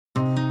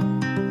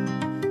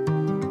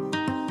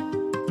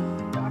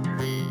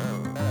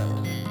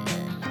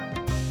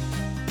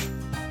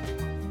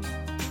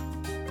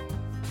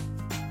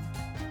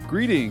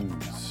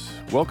Greetings.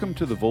 Welcome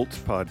to the Volts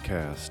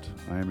Podcast.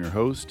 I am your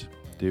host,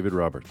 David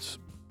Roberts.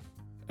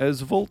 As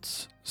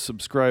Volts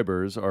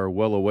subscribers are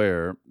well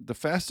aware, the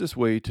fastest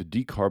way to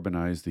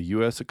decarbonize the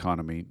U.S.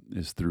 economy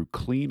is through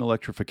clean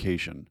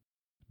electrification,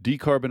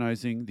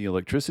 decarbonizing the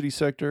electricity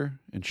sector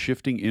and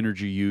shifting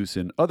energy use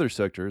in other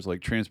sectors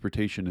like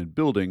transportation and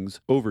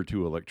buildings over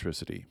to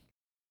electricity.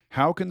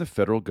 How can the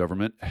federal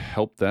government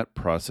help that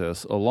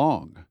process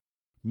along?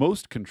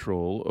 Most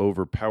control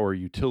over power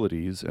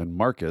utilities and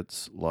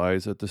markets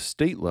lies at the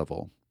state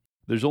level.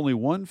 There's only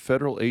one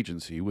federal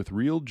agency with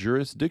real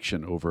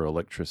jurisdiction over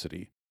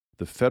electricity,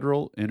 the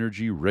Federal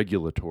Energy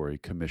Regulatory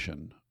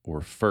Commission, or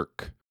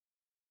FERC.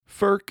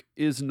 FERC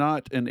is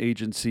not an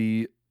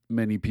agency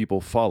many people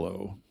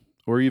follow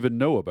or even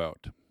know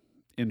about.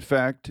 In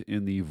fact,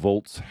 in the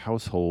Volts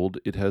household,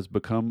 it has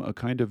become a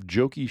kind of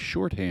jokey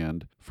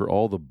shorthand for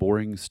all the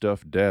boring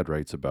stuff Dad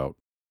writes about.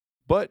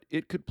 But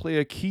it could play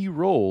a key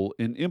role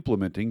in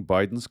implementing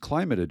Biden's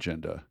climate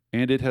agenda,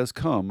 and it has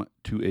come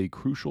to a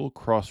crucial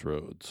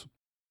crossroads.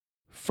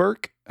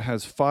 FERC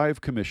has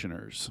 5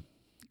 commissioners.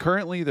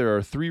 Currently, there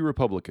are 3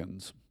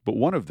 Republicans, but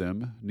one of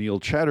them,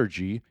 Neil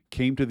Chatterjee,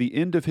 came to the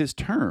end of his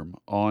term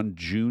on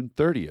June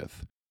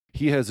 30th.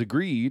 He has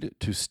agreed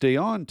to stay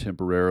on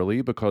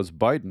temporarily because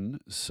Biden,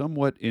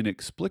 somewhat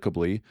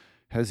inexplicably,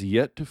 has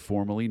yet to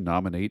formally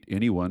nominate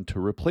anyone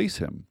to replace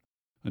him.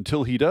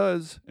 Until he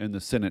does, and the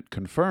Senate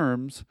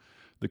confirms,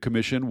 the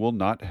commission will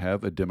not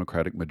have a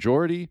Democratic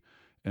majority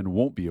and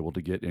won't be able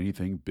to get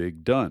anything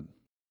big done.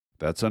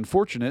 That's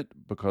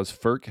unfortunate because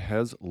FERC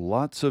has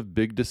lots of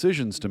big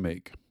decisions to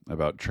make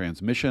about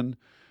transmission,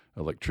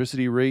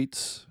 electricity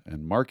rates,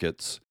 and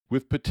markets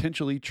with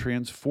potentially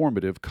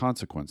transformative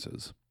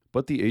consequences.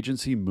 But the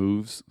agency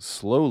moves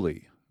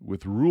slowly,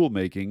 with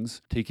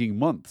rulemakings taking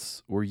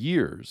months or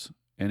years,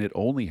 and it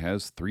only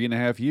has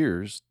 3.5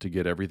 years to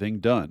get everything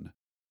done.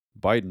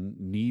 Biden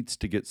needs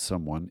to get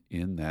someone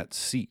in that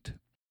seat.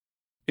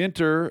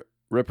 Enter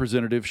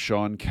Representative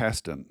Sean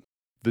Casten.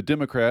 The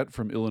Democrat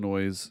from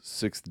Illinois'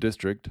 6th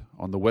District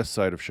on the west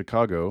side of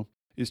Chicago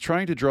is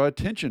trying to draw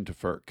attention to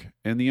FERC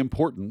and the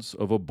importance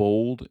of a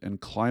bold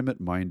and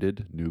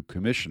climate-minded new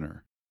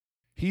commissioner.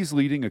 He's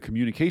leading a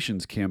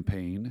communications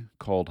campaign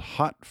called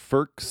Hot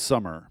FERC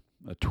Summer,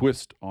 a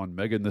twist on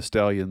Megan Thee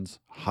Stallion's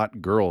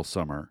Hot Girl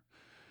Summer.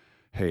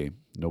 Hey,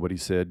 nobody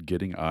said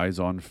getting eyes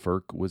on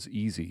FERC was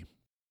easy.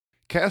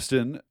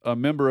 Casten, a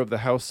member of the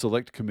House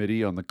Select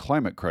Committee on the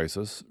Climate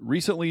Crisis,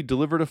 recently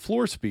delivered a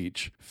floor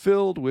speech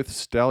filled with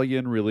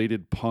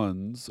stallion-related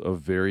puns of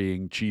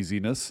varying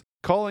cheesiness,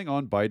 calling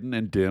on Biden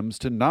and Dems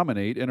to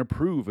nominate and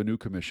approve a new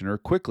commissioner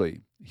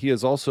quickly. He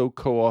has also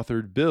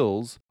co-authored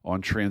bills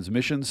on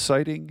transmission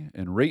siting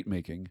and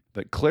rate-making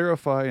that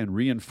clarify and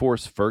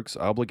reinforce FERC's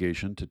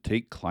obligation to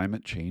take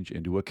climate change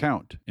into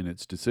account in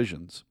its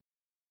decisions.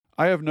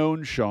 I have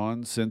known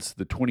Sean since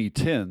the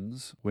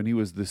 2010s when he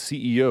was the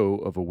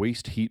CEO of a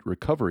waste heat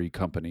recovery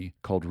company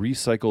called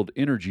Recycled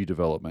Energy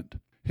Development.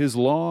 His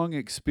long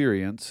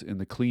experience in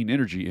the clean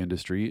energy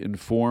industry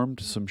informed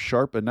some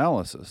sharp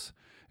analysis,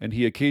 and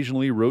he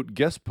occasionally wrote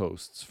guest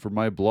posts for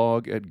my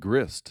blog at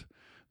Grist,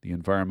 the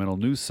environmental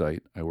news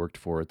site I worked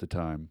for at the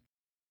time.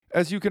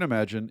 As you can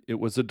imagine,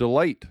 it was a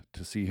delight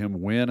to see him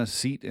win a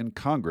seat in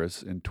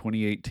Congress in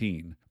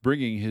 2018,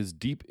 bringing his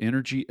deep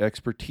energy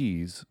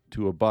expertise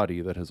to a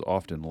body that has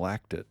often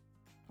lacked it.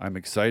 I'm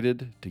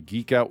excited to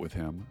geek out with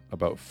him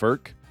about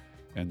FERC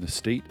and the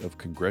state of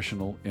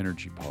congressional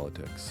energy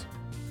politics.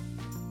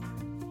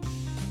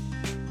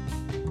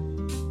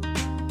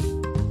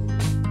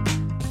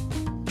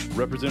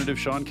 Representative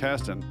Sean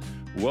Casten,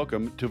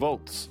 welcome to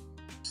Volts.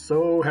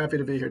 So happy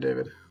to be here,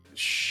 David.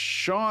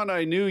 Sean,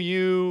 I knew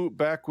you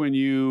back when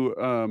you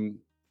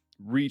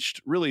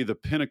reached really the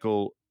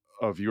pinnacle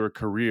of your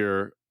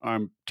career.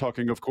 I'm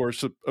talking, of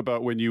course,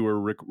 about when you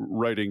were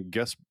writing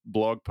guest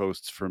blog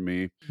posts for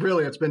me.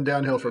 Really, it's been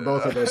downhill for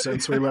both of us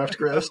since we left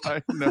Grist.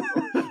 I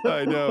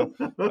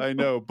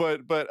know.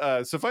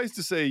 But suffice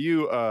to say,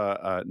 you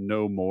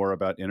know more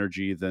about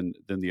energy than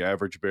the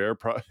average bear,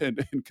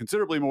 and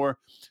considerably more,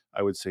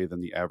 I would say,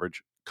 than the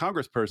average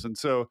congressperson.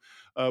 So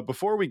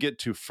before we get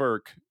to FERC,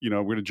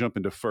 we're going to jump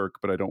into FERC,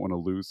 but I don't want to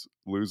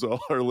lose all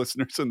our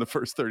listeners in the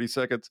first 30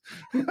 seconds.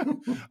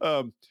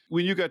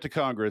 When you got to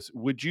Congress,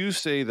 would you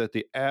say that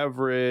the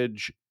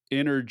average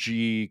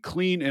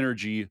clean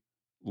energy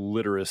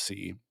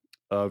literacy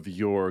of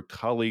your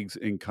colleagues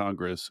in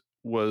Congress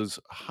was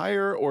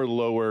higher or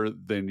lower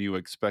than you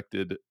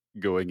expected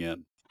going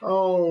in?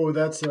 Oh,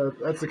 that's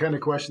the kind of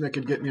question that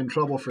could get me in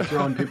trouble for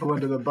throwing people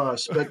under the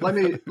bus. But let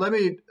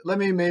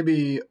me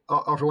maybe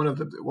offer one of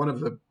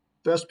the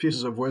best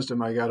pieces of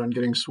wisdom I got on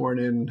getting sworn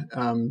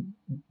in.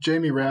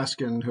 Jamie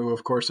Raskin, who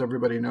of course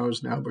everybody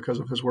knows now because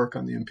of his work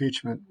on the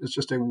impeachment, is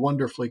just a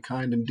wonderfully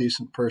kind and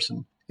decent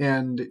person.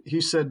 And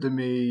he said to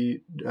me,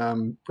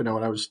 when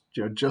I was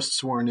just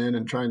sworn in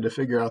and trying to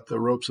figure out the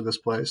ropes of this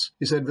place,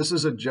 he said, "This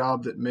is a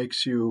job that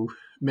makes you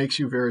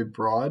very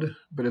broad,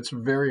 but it's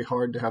very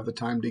hard to have the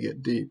time to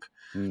get deep.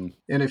 And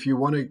if you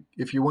want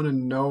to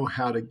know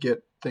how to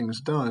get things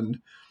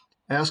done,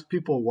 ask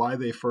people why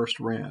they first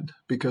ran,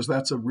 because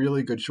that's a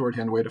really good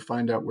shorthand way to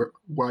find out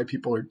why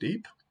people are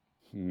deep.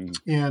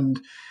 And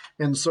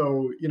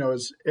so, he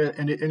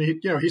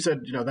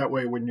said, that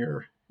way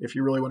if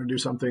you really want to do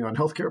something on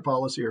healthcare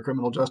policy or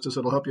criminal justice,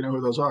 it'll help you know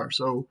who those are.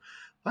 So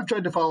I've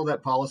tried to follow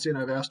that policy, and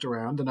I've asked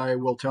around, and I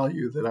will tell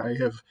you that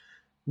I have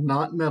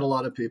not met a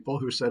lot of people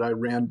who said I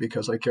ran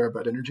because I care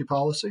about energy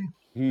policy,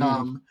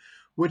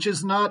 which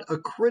is not a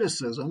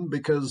criticism,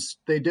 because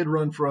they did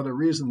run for other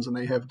reasons and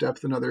they have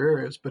depth in other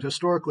areas. But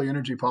historically,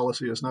 energy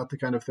policy is not the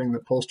kind of thing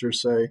that pollsters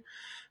say.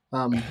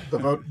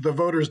 The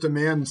voters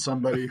demand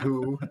somebody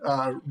who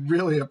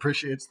really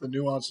appreciates the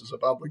nuances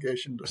of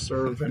obligation to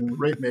serve in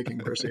rate-making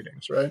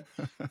proceedings, right?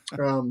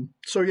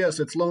 So yes,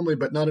 it's lonely,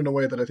 but not in a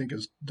way that I think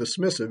is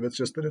dismissive. It's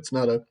just that it's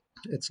not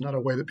a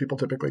way that people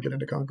typically get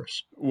into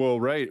Congress. Well,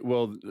 right.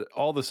 Well,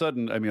 all of a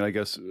sudden, I mean, I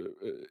guess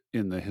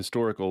in the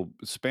historical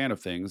span of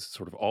things,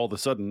 sort of all of a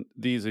sudden,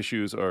 these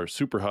issues are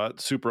super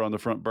hot, super on the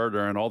front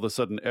burner, and all of a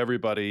sudden,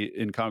 everybody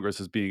in Congress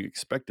is being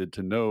expected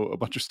to know a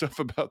bunch of stuff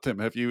about them.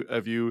 Have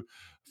you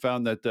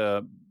found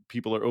that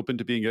people are open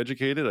to being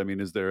educated? I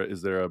mean, is there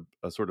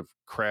a sort of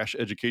crash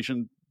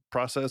education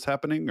process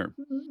happening, or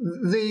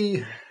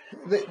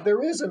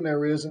there is and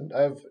there isn't.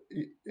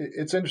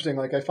 It's interesting.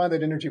 Like, I find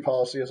that energy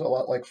policy is a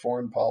lot like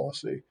foreign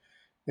policy,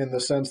 in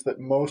the sense that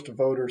most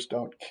voters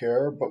don't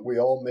care, but we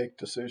all make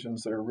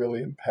decisions that are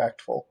really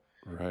impactful.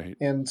 Right.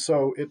 And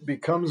so it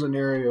becomes an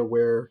area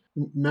where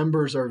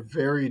members are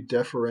very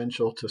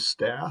deferential to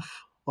staff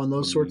on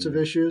those sorts of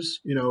issues.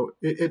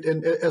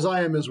 And as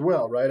I am as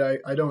well, right?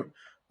 I don't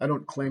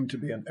claim to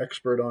be an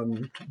expert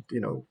on,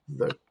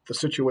 the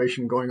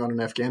situation going on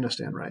in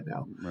Afghanistan right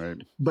now. Right.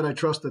 But I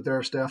trust that there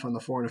are staff on the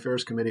Foreign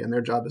Affairs Committee, and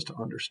their job is to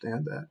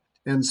understand that.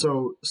 And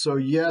so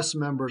yes,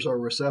 members are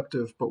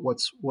receptive, but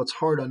what's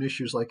hard on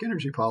issues like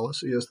energy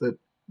policy is that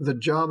the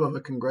job of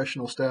a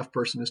congressional staff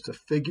person is to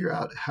figure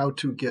out how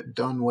to get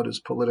done what is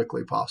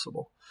politically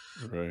possible.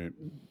 Right.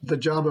 The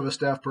job of a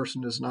staff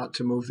person is not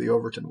to move the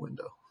Overton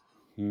window.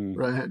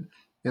 Right.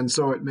 And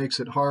so it makes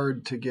it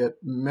hard to get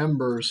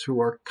members who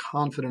are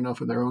confident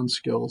enough in their own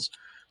skills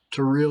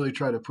to really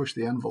try to push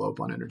the envelope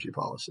on energy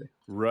policy.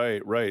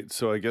 Right, right.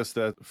 So I guess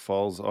that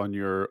falls on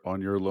your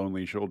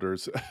lonely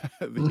shoulders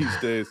these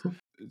days.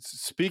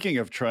 Speaking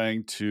of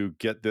trying to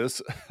get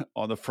this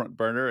on the front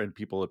burner and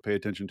people to pay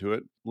attention to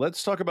it,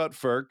 let's talk about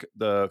FERC,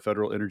 the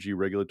Federal Energy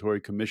Regulatory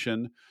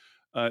Commission.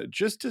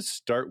 Just to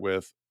start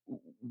with,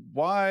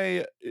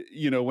 why,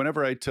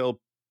 whenever I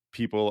tell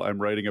people I'm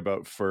writing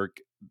about FERC,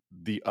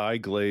 the eye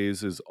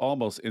glaze is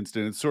almost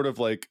instant. It's sort of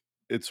like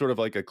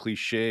a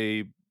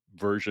cliche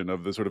version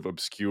of the sort of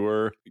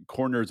obscure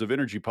corners of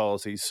energy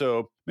policy.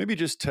 So maybe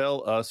just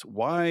tell us,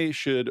 why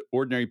should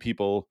ordinary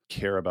people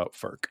care about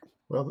FERC?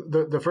 Well,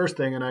 the first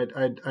thing,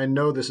 and I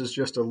know this is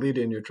just a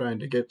lead-in you're trying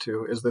to get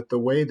to, is that the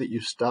way that you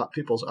stop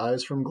people's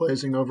eyes from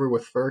glazing over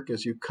with FERC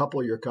is you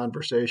couple your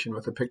conversation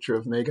with a picture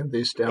of Megan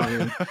Thee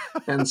Stallion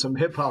and some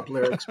hip-hop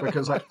lyrics,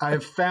 because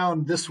I've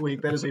found this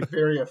week that is a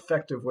very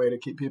effective way to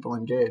keep people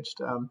engaged.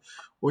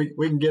 We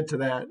can get to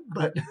that,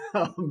 but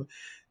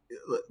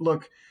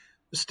look,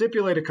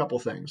 stipulate a couple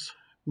things.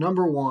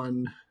 Number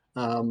one,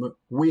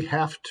 we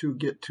have to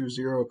get to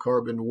zero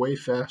carbon way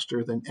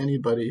faster than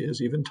anybody is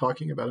even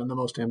talking about in the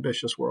most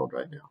ambitious world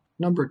right now.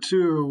 Number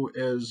two,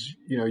 as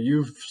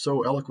you've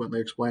so eloquently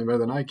explained better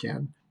than I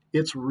can,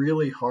 it's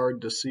really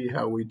hard to see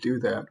how we do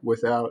that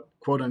without,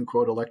 quote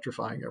unquote,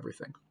 electrifying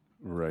everything.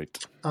 Right.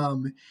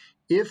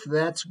 If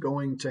that's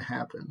going to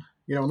happen,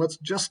 let's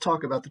just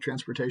talk about the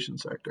transportation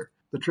sector.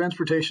 The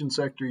transportation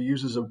sector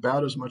uses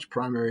about as much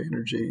primary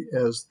energy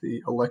as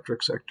the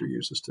electric sector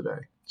uses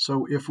today.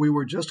 So if we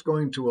were just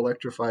going to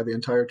electrify the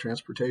entire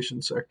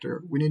transportation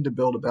sector, we need to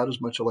build about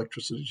as much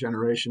electricity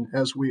generation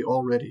as we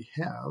already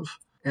have,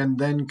 and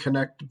then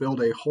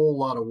build a whole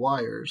lot of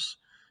wires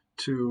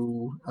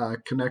to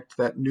connect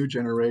that new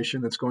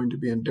generation that's going to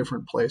be in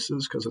different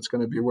places, because it's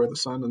going to be where the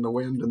sun and the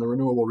wind and the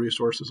renewable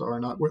resources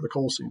are, not where the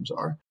coal seams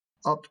are,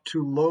 up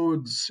to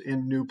loads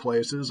in new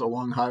places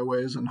along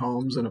highways and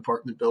homes and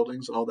apartment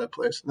buildings and all that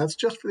place. And that's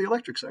just for the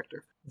electric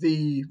sector.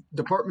 The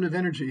Department of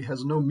Energy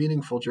has no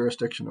meaningful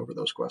jurisdiction over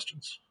those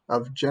questions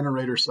of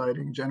generator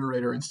siting,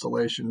 generator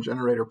installation,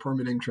 generator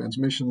permitting,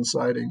 transmission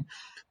siting,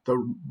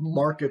 the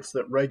markets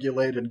that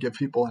regulate and give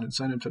people an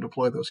incentive to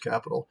deploy those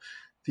capital.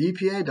 The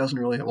EPA doesn't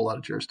really have a lot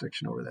of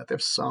jurisdiction over that. They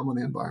have some on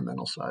the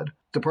environmental side.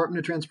 Department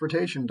of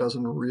Transportation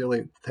doesn't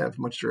really have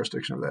much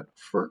jurisdiction over that.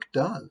 FERC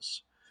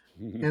does.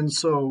 And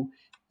so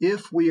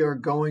if we are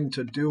going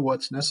to do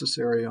what's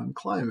necessary on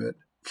climate,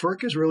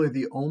 FERC is really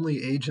the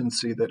only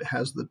agency that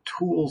has the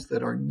tools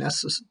that are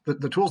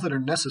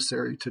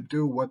necessary to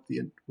do what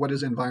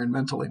is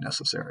environmentally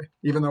necessary,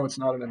 even though it's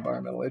not an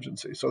environmental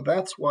agency. So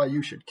that's why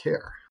you should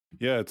care.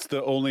 Yeah, it's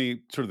the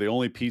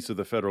only piece of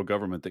the federal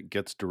government that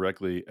gets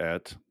directly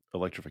at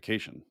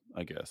electrification,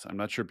 I guess. I'm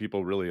not sure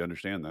people really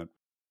understand that.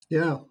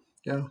 Yeah.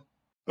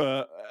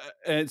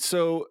 And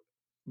so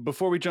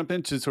before we jump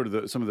into sort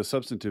of some of the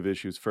substantive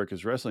issues FERC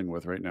is wrestling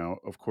with right now,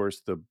 of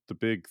course, the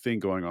big thing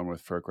going on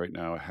with FERC right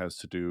now has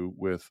to do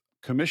with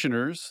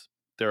commissioners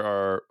there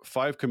are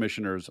 5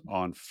 commissioners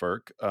on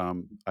FERC.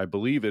 I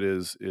believe it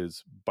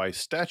is by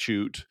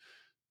statute,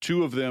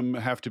 2 of them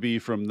have to be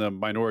from the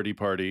minority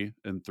party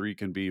and 3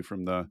 can be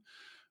from the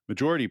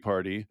majority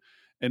party.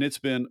 And it's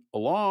been a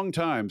long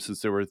time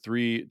since there were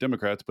 3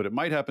 Democrats, but it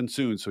might happen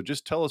soon. So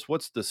just tell us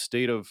what's the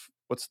state of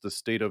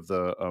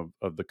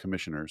the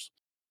commissioners.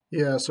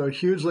 Yeah, so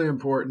hugely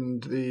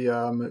important. The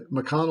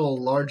McConnell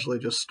largely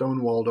just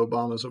stonewalled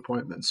Obama's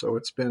appointment, so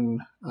it's been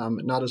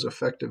not as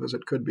effective as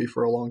it could be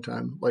for a long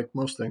time. Like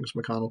most things,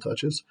 McConnell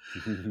touches.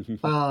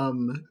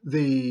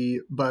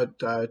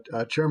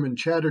 Chairman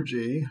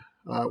Chatterjee,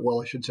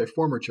 I should say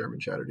former Chairman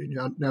Chatterjee,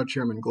 now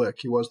Chairman Glick.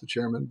 He was the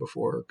chairman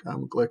before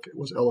Glick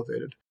was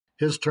elevated.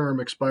 His term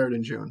expired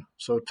in June,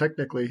 so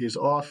technically he's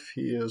off.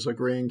 He is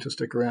agreeing to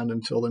stick around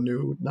until the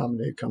new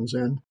nominee comes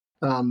in.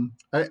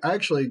 I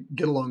actually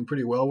get along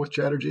pretty well with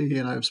Chatterjee. He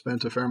and I have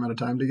spent a fair amount of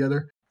time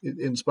together,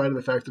 in spite of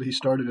the fact that he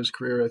started his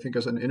career, I think,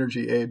 as an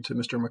energy aide to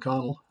Mr.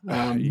 McConnell.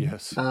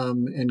 Yes.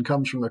 And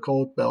comes from the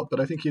coal belt. But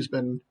I think he's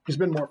been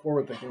more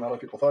forward thinking than a lot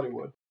of people thought he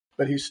would.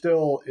 But he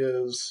still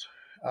is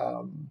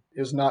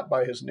not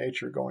by his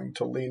nature going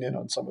to lean in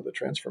on some of the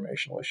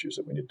transformational issues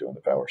that we need to do in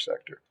the power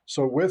sector.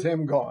 So with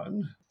him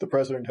gone, the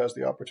president has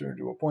the opportunity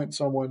to appoint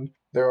someone.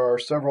 There are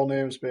several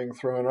names being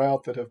thrown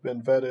out that have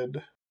been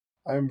vetted.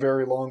 I'm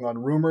very long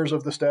on rumors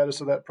of the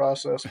status of that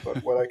process,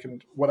 but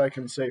what I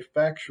can say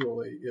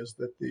factually is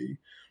that the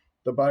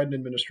Biden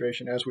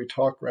administration, as we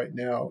talk right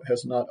now,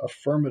 has not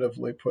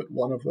affirmatively put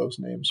one of those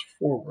names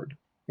forward,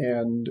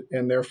 and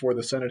therefore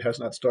the Senate has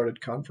not started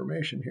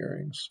confirmation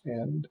hearings,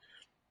 and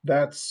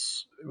that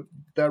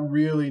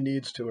really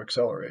needs to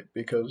accelerate,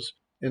 because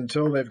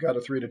until they've got a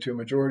 3-2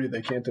 majority,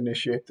 they can't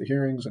initiate the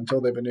hearings. Until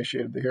they've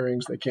initiated the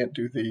hearings, they can't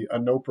do the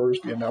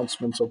ANOPRs, the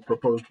announcements of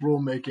proposed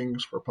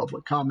rulemakings for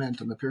public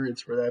comment and the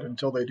periods for that.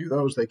 Until they do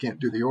those, they can't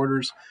do the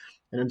orders.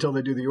 And until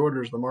they do the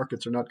orders, the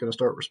markets are not going to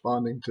start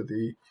responding to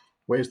the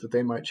ways that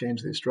they might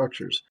change these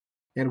structures.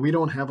 And we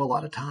don't have a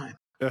lot of time.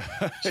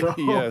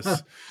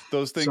 Yes,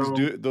 those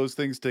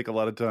things take a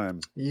lot of time.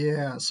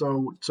 Yeah,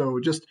 so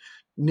just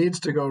needs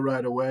to go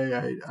right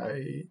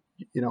away.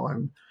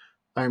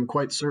 I'm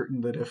quite certain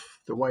that if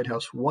the White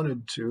House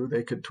wanted to,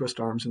 they could twist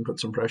arms and put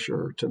some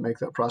pressure to make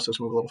that process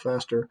move a little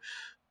faster.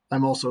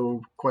 I'm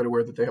also quite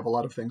aware that they have a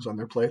lot of things on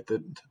their plate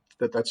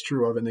that's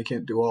true of, and they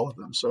can't do all of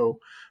them. So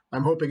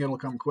I'm hoping it'll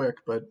come quick,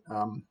 but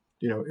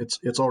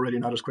it's already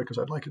not as quick as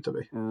I'd like it to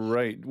be.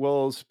 Right.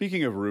 Well,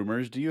 speaking of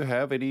rumors, do you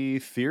have any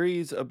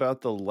theories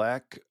about the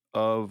lack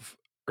of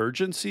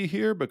urgency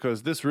here?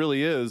 Because this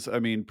really is, I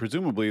mean,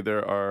 presumably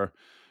there are,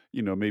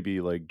 maybe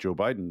like Joe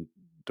Biden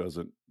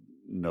doesn't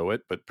know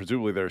it, but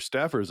presumably there are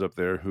staffers up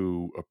there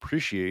who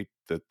appreciate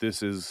that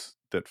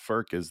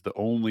FERC is the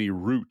only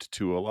route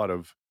to a lot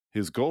of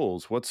his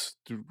goals.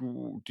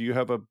 Do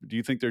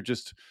you think they're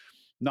just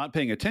not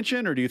paying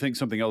attention, or do you think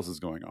something else is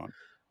going on?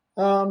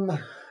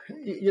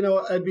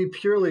 I'd be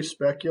purely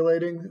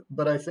speculating,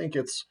 but I think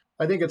it's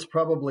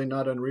probably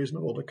not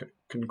unreasonable to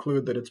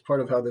conclude that it's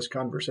part of how this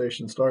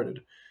conversation started.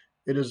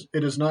 It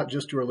is not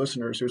just your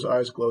listeners whose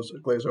eyes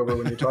glaze over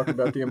when you talk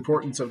about the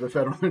importance of the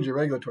Federal Energy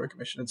Regulatory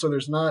Commission. And so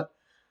there's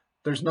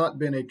not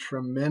been a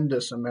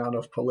tremendous amount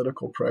of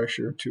political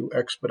pressure to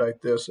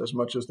expedite this as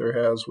much as there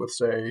has with,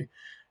 say,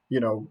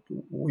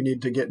 we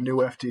need to get new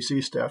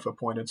FTC staff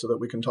appointed so that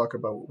we can talk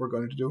about what we're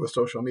going to do with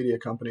social media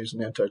companies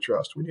and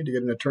antitrust. We need to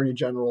get an attorney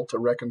general to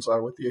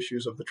reconcile with the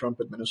issues of the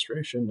Trump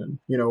administration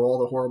and, all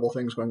the horrible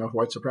things going on with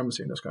white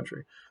supremacy in this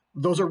country.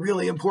 Those are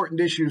really important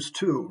issues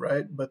too,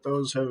 right? But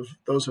those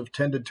have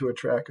tended to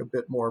attract a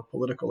bit more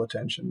political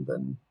attention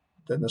than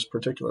this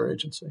particular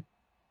agency.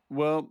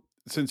 Well,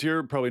 since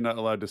you're probably not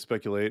allowed to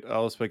speculate,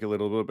 I'll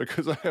speculate a little bit,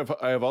 because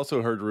I have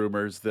also heard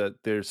rumors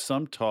that there's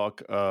some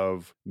talk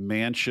of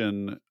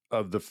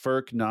the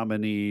FERC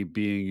nominee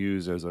being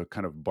used as a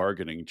kind of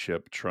bargaining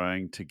chip,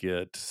 trying to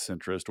get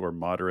centrist or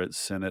moderate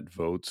Senate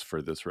votes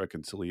for this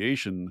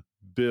reconciliation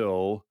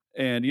bill.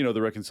 And,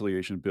 the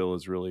reconciliation bill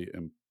is really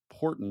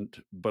important,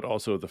 but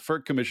also the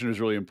FERC commission is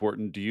really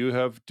important. Do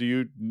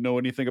you know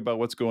anything about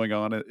what's going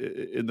on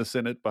in the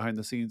Senate behind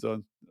the scenes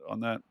on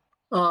that?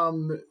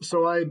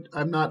 So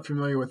I'm not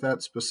familiar with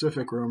that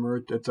specific rumor.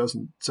 It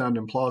doesn't sound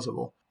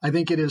implausible. I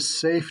think it is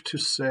safe to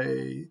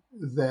say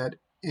that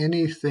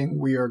anything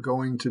we are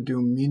going to do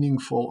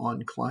meaningful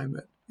on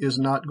climate is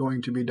not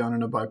going to be done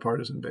on a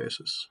bipartisan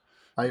basis.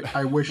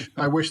 I wish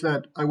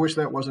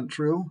that wasn't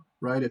true,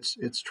 right?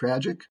 It's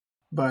tragic,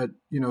 but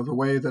the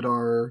way that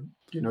our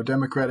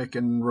Democratic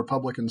and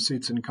Republican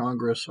seats in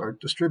Congress are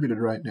distributed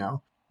right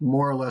now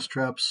more or less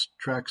tracks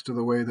to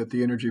the way that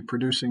the energy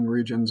producing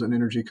regions and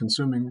energy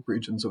consuming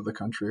regions of the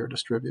country are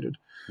distributed.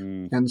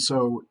 And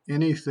so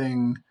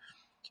anything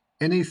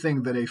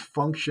that a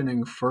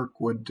functioning FERC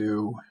would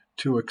do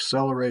to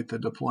accelerate the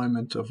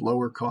deployment of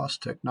lower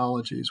cost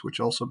technologies, which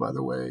also, by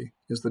the way,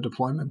 is the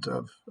deployment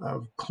of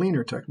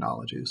cleaner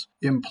technologies,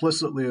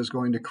 implicitly is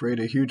going to create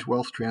a huge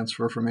wealth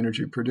transfer from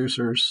energy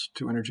producers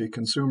to energy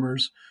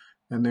consumers,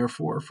 and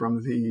therefore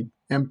from the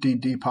empty,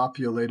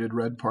 depopulated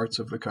red parts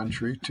of the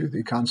country to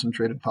the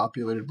concentrated,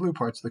 populated blue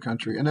parts of the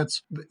country. And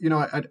it's,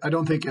 I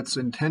don't think it's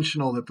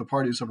intentional that the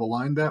parties have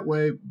aligned that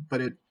way,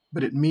 but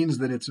it means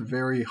that it's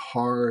very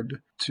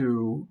hard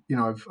to,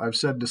 I've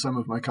said to some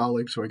of my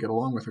colleagues who I get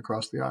along with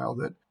across the aisle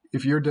that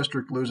if your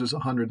district loses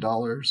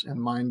 $100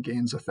 and mine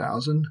gains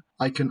 $1,000,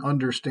 I can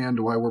understand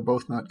why we're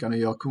both not going to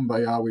yell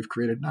kumbaya. We've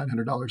created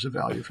 $900 of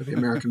value for the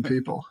American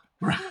people.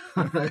 Right.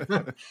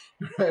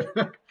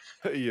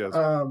 Yes.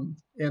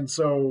 And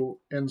so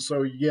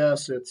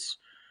yes, it's.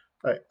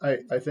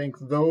 I think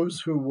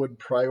those who would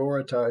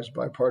prioritize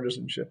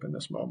bipartisanship in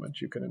this moment,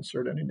 you can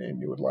insert any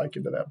name you would like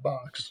into that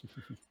box,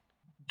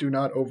 do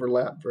not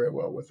overlap very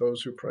well with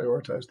those who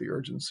prioritize the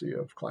urgency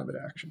of climate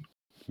action.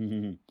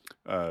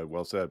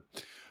 Well said.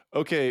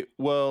 Okay,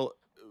 well,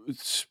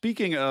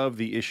 speaking of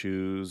the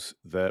issues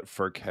that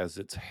FERC has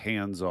its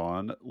hands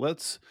on,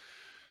 let's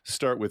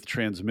start with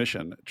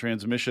transmission.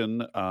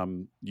 Transmission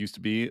used to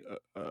be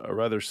a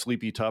rather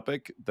sleepy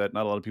topic that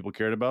not a lot of people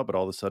cared about, but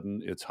all of a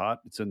sudden it's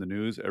hot. It's in the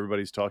news.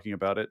 Everybody's talking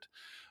about it.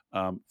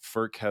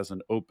 FERC has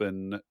an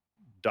open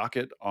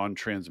docket on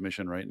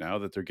transmission right now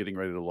that they're getting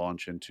ready to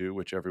launch into,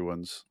 which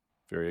everyone's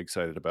very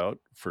excited about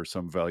for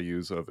some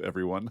values of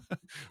everyone.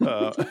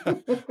 Once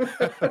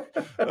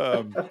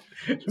a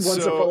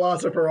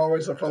philosopher,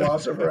 always a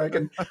philosopher. I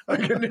can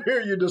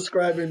hear you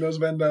describing those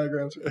Venn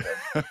diagrams.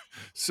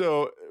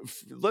 So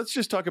let's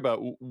just talk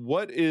about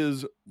what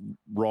is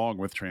wrong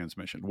with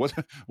transmission.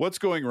 What's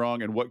going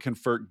wrong, and what can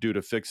FERC do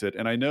to fix it?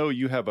 And I know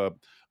you have a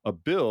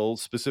bill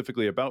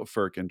specifically about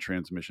FERC and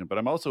transmission, but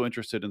I'm also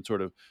interested in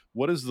sort of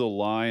what is the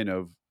line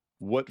of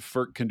what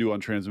FERC can do on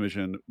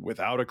transmission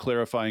without a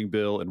clarifying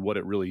bill, and what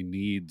it really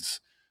needs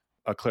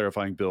a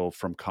clarifying bill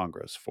from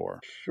Congress for.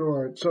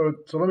 Sure. So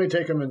let me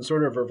take them in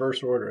sort of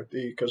reverse order,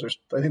 because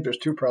I think there's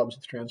two problems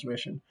with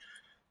transmission.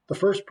 The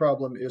first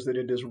problem is that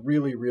it is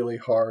really, really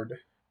hard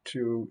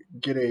to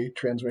get a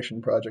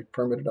transmission project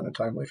permitted on a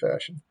timely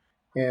fashion.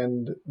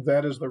 And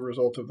that is the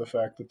result of the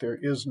fact that there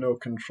is no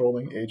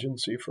controlling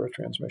agency for a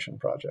transmission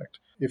project.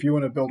 If you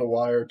want to build a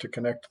wire to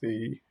connect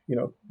the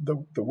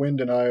wind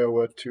in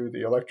Iowa to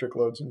the electric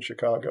loads in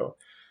Chicago,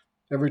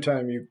 every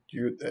time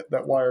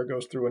that wire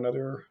goes through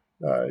another,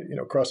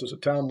 crosses a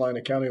town line,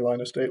 a county line,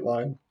 a state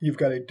line, you've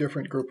got a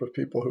different group of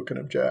people who can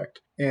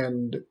object.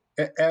 And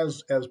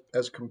as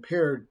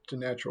compared to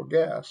natural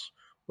gas,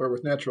 where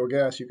with natural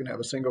gas you can have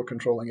a single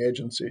controlling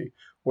agency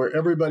where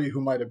everybody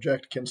who might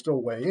object can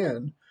still weigh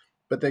in,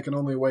 but they can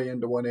only weigh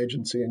into one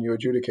agency and you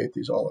adjudicate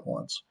these all at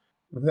once.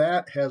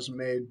 That has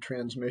made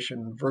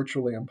transmission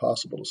virtually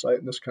impossible to site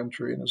in this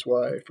country, and is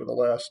why for the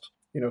last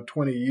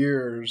 20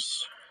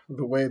 years,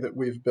 the way that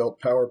we've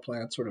built power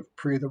plants sort of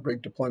pre the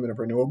big deployment of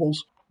renewables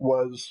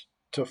was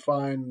to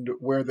find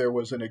where there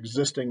was an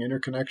existing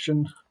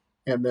interconnection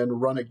and then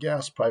run a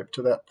gas pipe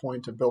to that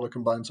point and build a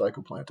combined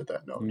cycle plant at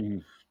that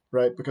node,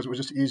 right? Because it was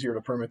just easier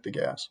to permit the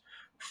gas.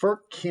 FERC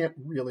can't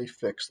really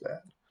fix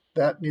that.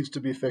 That needs to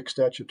be fixed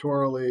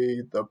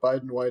statutorily. The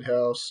Biden White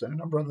House and a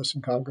number of us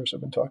in Congress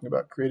have been talking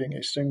about creating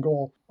a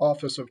single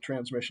Office of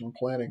Transmission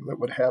Planning that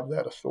would have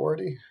that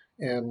authority.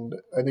 And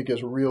I think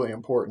is really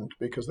important,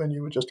 because then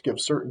you would just give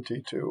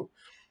certainty to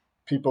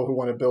people who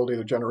want to build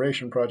either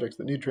generation projects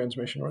that need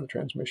transmission or the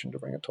transmission to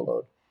bring it to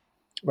load.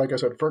 Like I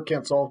said, FERC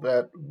can't solve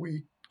that.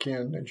 We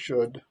can and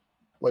should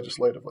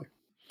legislatively.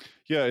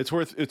 Yeah, it's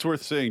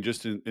worth saying,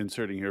 just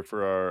inserting here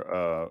for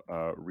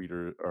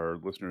our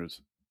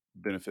listeners'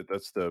 benefit.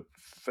 That's the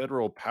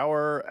Federal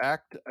Power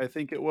Act, I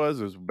think it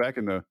was. It was back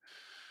in the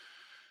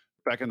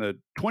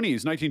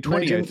 20s,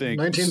 1920, I think.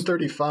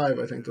 1935,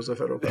 I think, was the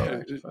Federal Power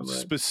Act, if I'm right.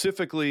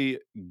 Specifically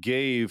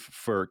gave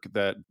FERC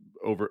that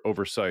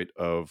oversight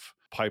of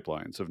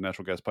pipelines, of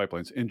natural gas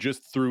pipelines, and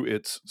just through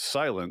its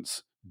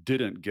silence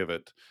didn't give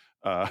it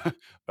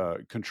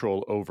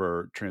control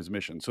over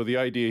transmission. So the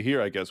idea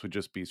here, I guess, would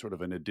just be sort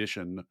of an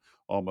addition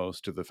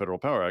almost to the Federal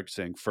Power Act,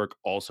 saying FERC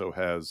also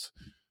has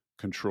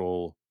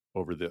control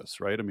over this,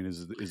 right? I mean,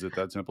 is it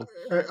that simple?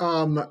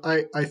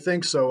 I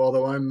think so,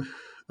 although I'm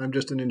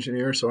just an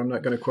engineer, so I'm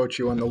not going to quote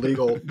you on the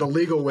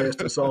legal ways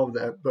to solve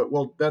that. But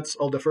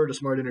I'll defer to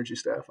Smart Energy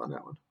staff on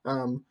that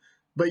one.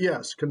 But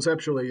yes,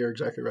 conceptually, you're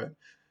exactly right.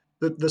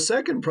 The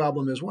second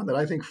problem is one that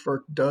I think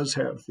FERC does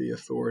have the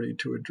authority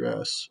to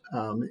address,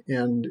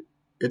 and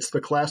it's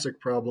the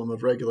classic problem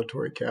of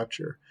regulatory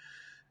capture.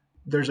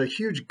 There's a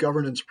huge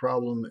governance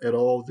problem at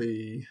all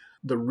the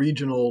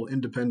regional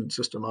independent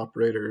system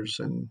operators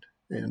and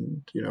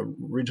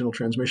regional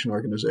transmission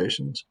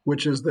organizations,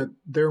 which is that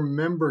their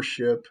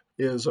membership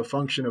is a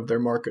function of their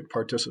market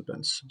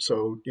participants.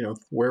 So,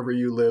 wherever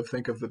you live,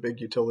 think of the big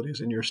utilities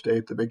in your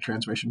state, the big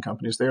transmission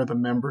companies, they are the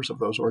members of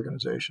those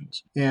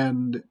organizations.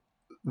 And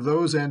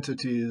those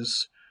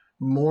entities,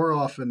 more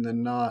often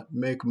than not,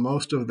 make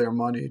most of their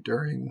money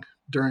during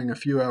a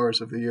few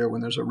hours of the year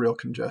when there's a real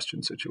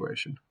congestion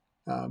situation.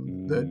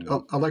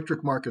 The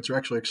electric markets are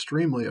actually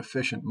extremely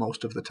efficient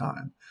most of the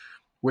time,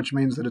 which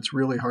means that it's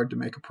really hard to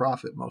make a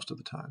profit most of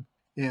the time.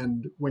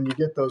 And when you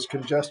get those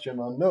congestion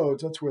on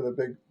nodes, that's where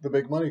the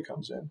big money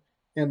comes in.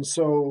 And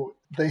so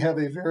they have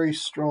a very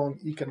strong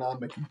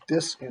economic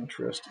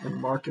disinterest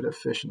in market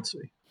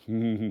efficiency.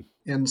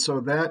 And so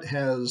that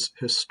has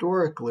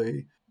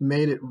historically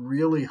made it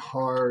really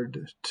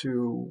hard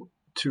to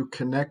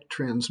connect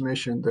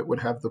transmission that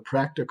would have the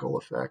practical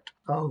effect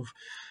of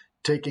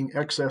taking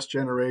excess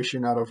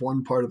generation out of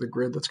one part of the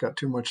grid that's got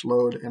too much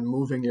load and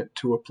moving it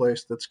to a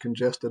place that's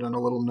congested on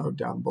a little node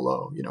down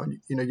below.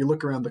 You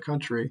look around the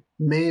country,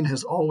 Maine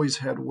has always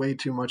had way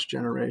too much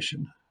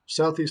generation.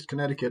 Southeast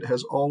Connecticut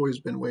has always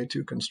been way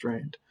too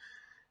constrained.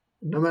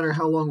 No matter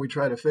how long we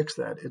try to fix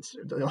that, it's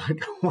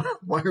like,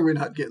 why are we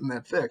not getting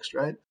that fixed,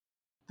 right?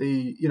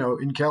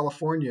 In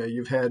California,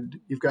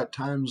 you've got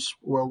times,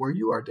 well, where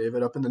you are,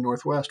 David, up in the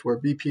Northwest, where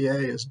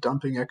BPA is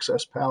dumping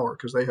excess power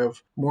because they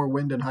have more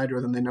wind and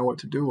hydro than they know what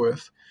to do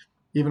with,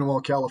 even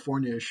while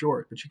California is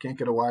short, but you can't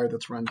get a wire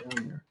that's run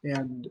down there.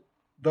 And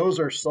those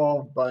are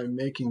solved by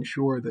making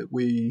sure that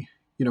we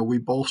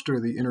bolster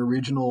the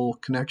interregional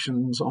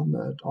connections on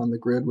the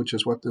grid, which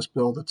is what this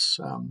bill that's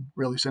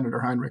really Senator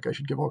Heinrich, I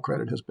should give all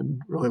credit, has been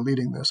really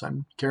leading this.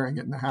 I'm carrying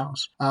it in the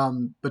House.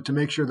 But to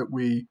make sure that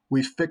we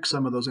fix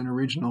some of those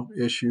interregional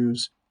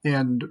issues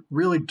and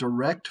really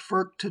direct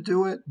FERC to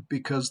do it,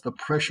 because the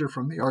pressure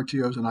from the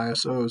RTOs and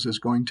ISOs is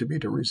going to be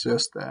to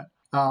resist that.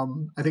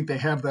 I think they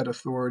have that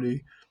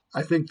authority.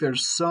 I think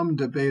there's some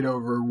debate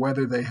over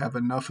whether they have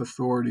enough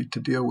authority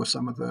to deal with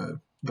some of the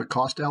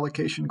cost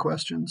allocation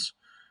questions.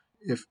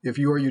 If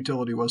your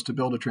utility was to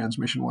build a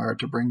transmission wire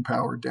to bring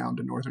power down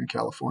to Northern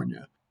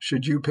California,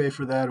 should you pay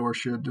for that, or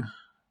should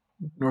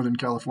Northern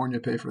California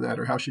pay for that,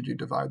 or how should you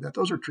divide that?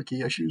 Those are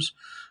tricky issues.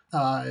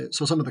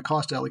 So some of the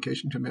cost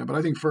allocation can be, but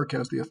I think FERC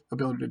has the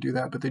ability to do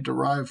that, but they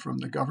derive from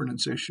the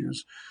governance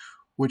issues,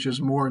 which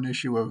is more an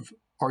issue of,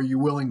 are you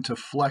willing to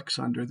flex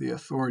under the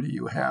authority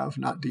you have,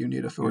 not do you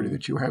need authority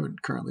that you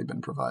haven't currently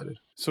been provided?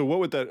 So what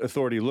would that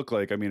authority look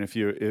like? I mean, if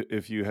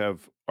you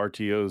have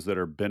RTOs that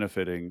are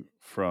benefiting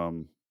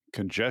from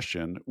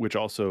congestion, which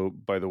also,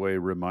 by the way,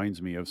 reminds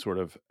me of sort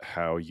of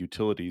how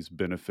utilities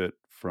benefit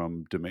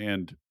from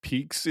demand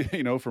peaks,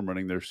 from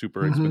running their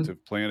super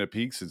expensive plant at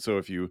peaks. And so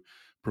if you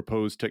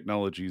propose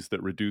technologies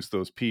that reduce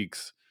those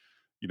peaks,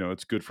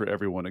 it's good for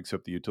everyone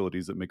except the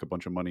utilities that make a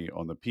bunch of money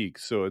on the peak.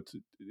 So it's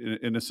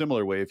in a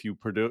similar way, if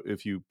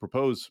you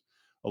propose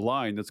a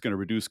line that's going to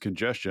reduce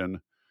congestion,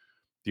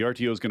 the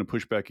RTO is going to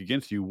push back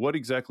against you. What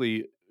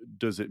exactly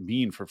does it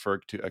mean for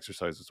FERC to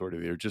exercise authority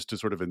there? Just to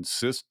sort of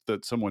insist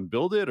that someone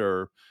build it,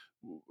 or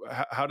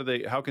how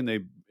can they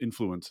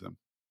influence them?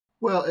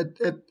 Well,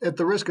 at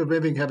the risk of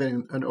maybe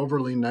having an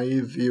overly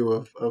naive view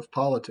of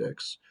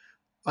politics,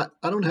 I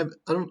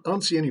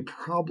don't see any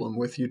problem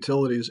with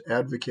utilities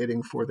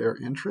advocating for their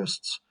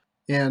interests,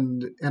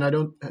 and I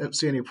don't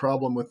see any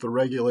problem with the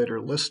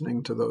regulator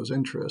listening to those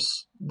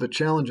interests. The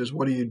challenge is,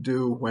 what do you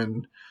do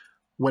when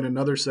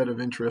another set of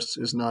interests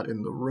is not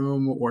in the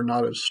room or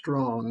not as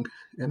strong,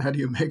 and how do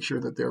you make sure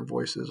that their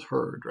voice is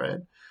heard, right?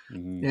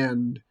 Mm-hmm.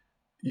 And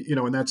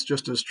that's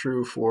just as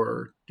true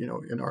for,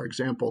 in our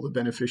example, the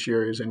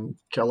beneficiaries in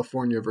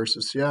California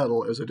versus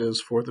Seattle as it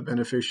is for the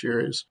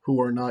beneficiaries who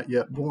are not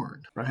yet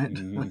born, right?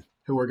 Mm-hmm.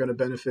 Who are going to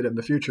benefit in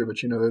the future, but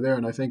they're there.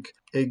 And I think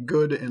a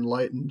good,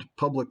 enlightened,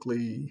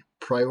 publicly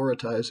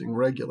prioritizing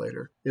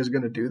regulator is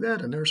going to do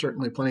that. And there are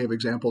certainly plenty of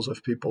examples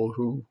of people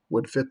who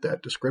would fit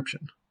that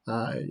description.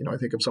 I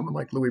think of someone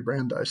like Louis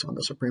Brandeis on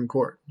the Supreme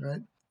Court,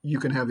 right? You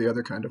can have the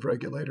other kind of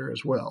regulator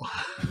as well.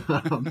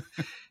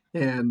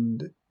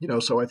 And,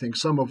 so I think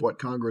some of what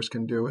Congress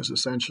can do is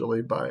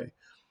essentially by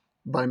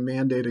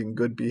mandating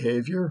good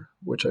behavior,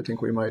 which I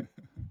think we might,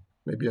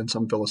 maybe in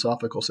some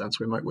philosophical sense,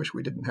 we might wish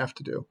we didn't have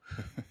to do.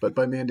 But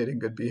by mandating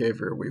good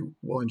behavior, we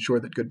will ensure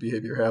that good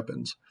behavior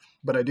happens.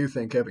 But I do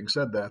think, having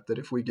said that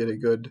if we get a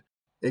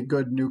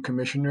good new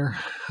commissioner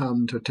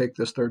to take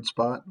this third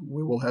spot,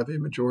 we will have a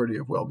majority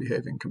of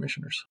well-behaving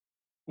commissioners.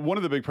 One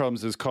of the big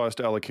problems is cost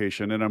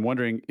allocation, and I'm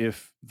wondering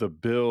if the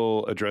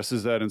bill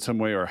addresses that in some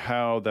way or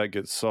how that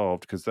gets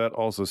solved, because that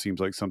also seems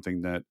like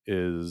something that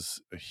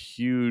is a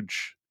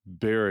huge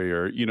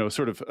barrier.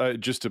 Sort of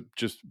just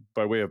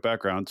by way of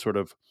background, sort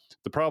of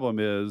the problem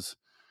is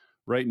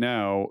right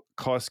now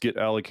costs get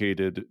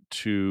allocated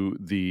to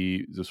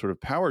the sort of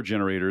power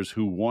generators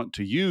who want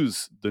to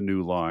use the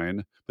new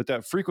line, but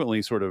that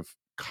frequently sort of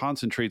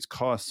concentrates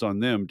costs on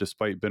them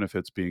despite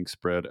benefits being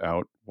spread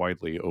out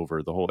widely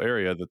over the whole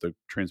area that the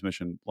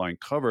transmission line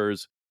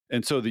covers.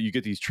 And so that you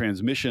get these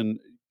transmission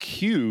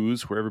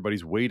queues where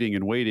everybody's waiting,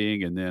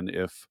 and then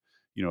if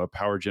a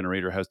power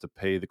generator has to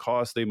pay the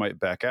cost, they might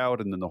back out,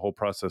 and then the whole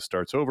process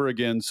starts over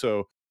again.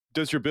 So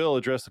does your bill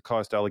address the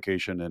cost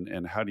allocation,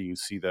 and how do you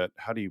see that?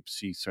 How do you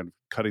see sort of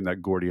cutting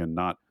that Gordian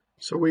knot?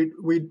 So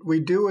we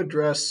do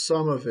address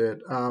some of it.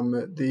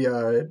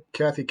 The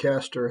Kathy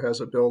Castor has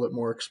a bill that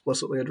more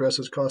explicitly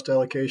addresses cost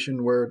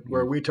allocation, where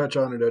we touch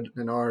on it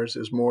in ours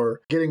is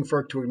more getting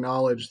FERC to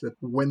acknowledge that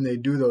when they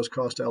do those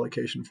cost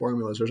allocation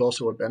formulas, there's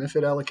also a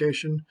benefit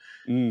allocation,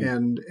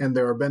 and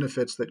there are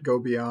benefits that go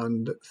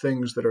beyond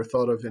things that are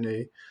thought of in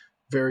a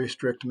very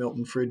strict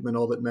Milton Friedman,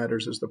 all that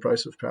matters is the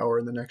price of power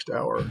in the next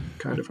hour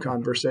kind of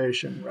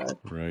conversation, right?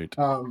 Right.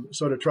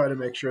 So to try to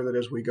make sure that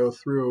as we go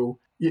through,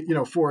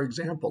 for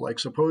example, like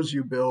suppose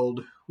you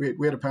build, we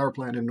had a power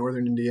plant in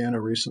northern Indiana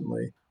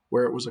recently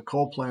where it was a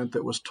coal plant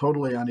that was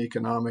totally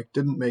uneconomic,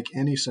 didn't make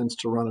any sense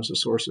to run as a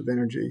source of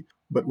energy,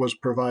 but was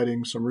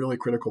providing some really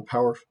critical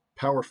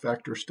power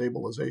factor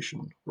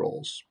stabilization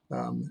roles.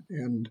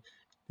 And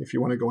if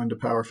you want to go into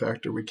power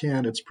factor, we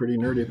can. It's pretty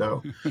nerdy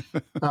though.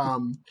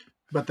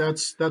 But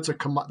that's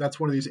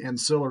one of these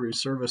ancillary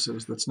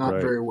services that's not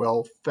Right. very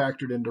well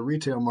factored into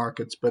retail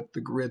markets, but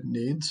the grid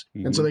needs.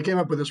 Mm-hmm. And so they came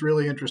up with this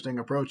really interesting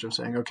approach of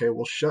saying, okay,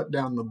 we'll shut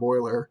down the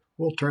boiler,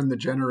 we'll turn the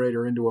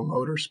generator into a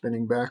motor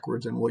spinning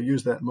backwards, and we'll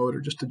use that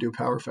motor just to do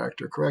power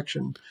factor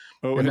correction.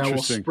 Oh, and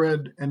interesting.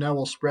 Now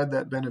we'll spread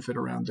that benefit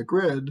around the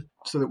grid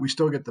so that we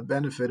still get the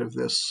benefit of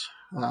this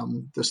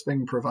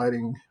thing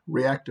providing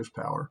reactive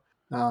power.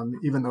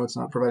 Even though it's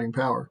not providing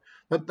power.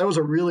 That was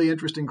a really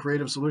interesting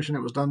creative solution.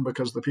 It was done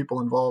because the people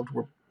involved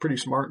were pretty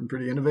smart and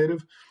pretty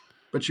innovative,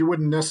 but you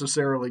wouldn't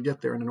necessarily get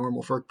there in a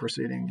normal FERC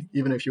proceeding,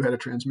 even if you had a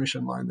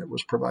transmission line that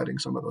was providing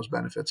some of those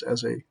benefits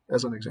as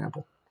an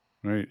example.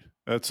 Right.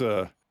 That's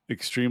a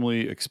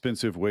extremely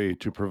expensive way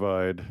to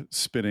provide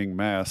spinning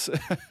mass,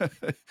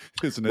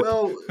 isn't it?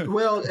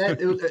 Well,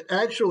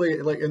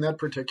 actually, like in that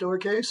particular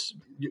case,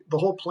 the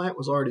whole plant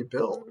was already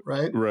built,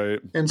 right? Right.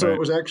 And so right. it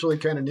was actually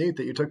kind of neat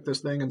that you took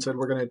this thing and said,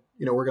 we're going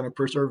to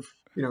preserve,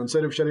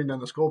 instead of shutting down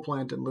this coal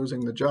plant and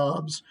losing the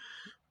jobs,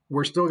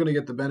 we're still going to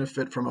get the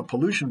benefit from a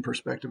pollution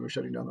perspective of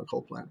shutting down the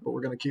coal plant, but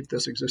we're going to keep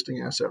this existing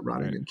asset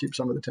running and keep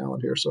some of the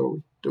talent here.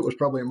 So it was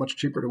probably a much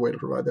cheaper way to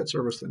provide that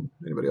service than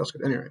anybody else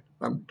could. Anyway,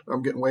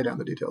 I'm getting way down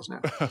the details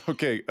now.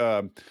 Okay.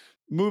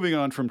 Moving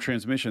on from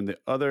transmission, the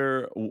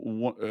other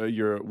one of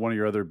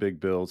your other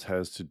big bills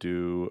has to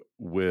do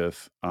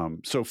with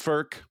so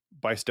FERC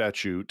by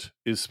statute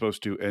is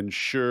supposed to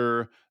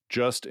ensure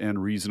just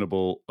and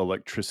reasonable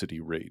electricity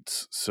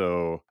rates.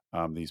 So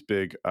these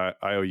big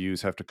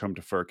IOUs have to come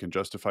to FERC and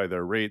justify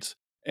their rates.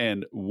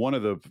 And one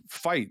of the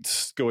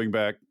fights going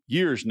back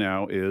years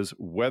now is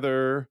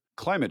whether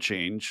climate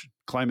change,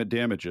 climate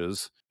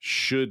damages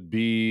should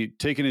be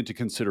taken into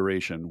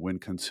consideration when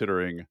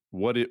considering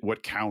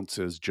what counts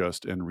as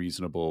just and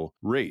reasonable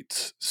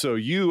rates. So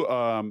you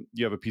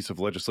have a piece of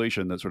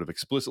legislation that sort of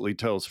explicitly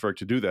tells FERC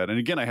to do that. And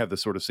again, I have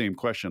this sort of same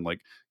question,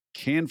 like,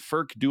 can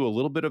FERC do a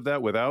little bit of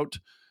that without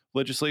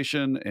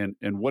legislation?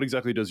 And what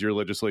exactly does your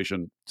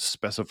legislation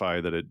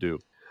specify that it do?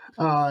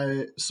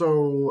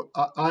 So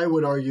I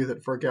would argue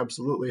that FERC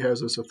absolutely has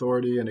this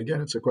authority. And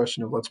again, it's a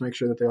question of let's make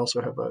sure that they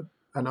also have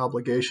an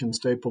obligation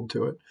stapled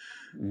to it.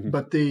 Mm-hmm.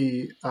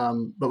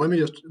 But let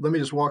me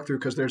just walk through,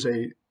 because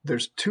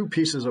there's two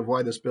pieces of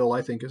why this bill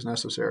I think is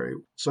necessary.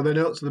 So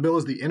the bill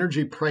is the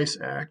Energy Price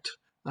Act.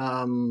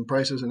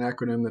 Price is an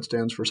acronym that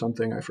stands for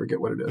something, I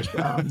forget what it is.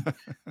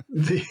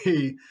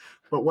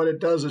 But what it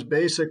does is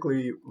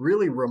basically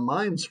really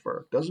reminds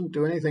FERC, doesn't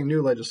do anything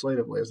new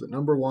legislatively, is that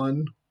number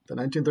one, the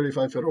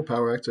 1935 Federal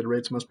Power Act said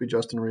rates must be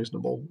just and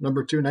reasonable.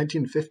 Number two,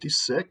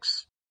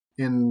 1956,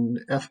 in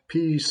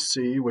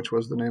FPC, which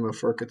was the name of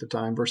FERC at the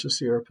time, versus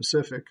Sierra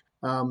Pacific,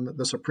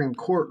 the Supreme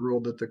Court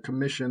ruled that the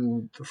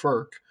Commission, the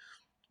FERC,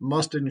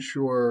 must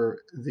ensure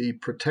the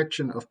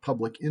protection of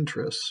public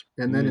interests.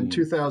 And then in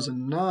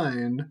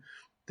 2009,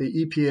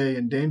 the EPA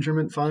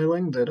endangerment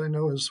filing, that I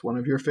know is one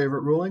of your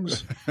favorite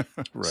rulings,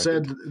 right,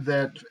 said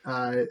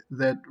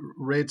that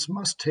rates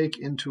must take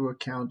into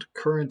account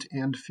current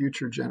and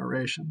future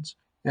generations.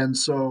 And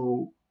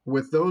so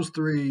with those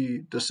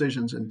three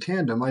decisions in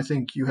tandem, I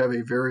think you have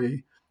a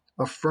very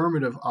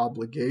affirmative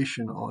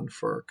obligation on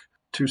FERC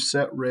to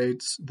set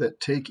rates that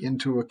take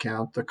into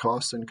account the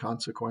costs and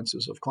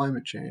consequences of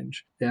climate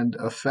change and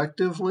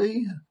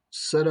effectively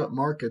set up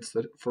markets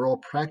that, for all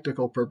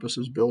practical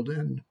purposes, build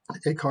in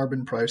a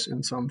carbon price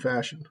in some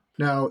fashion.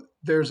 Now,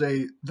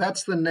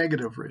 that's the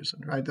negative reason,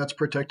 right? That's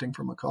protecting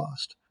from a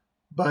cost.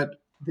 But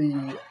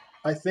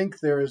I think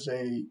there is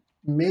a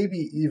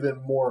maybe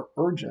even more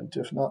urgent,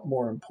 if not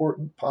more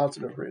important,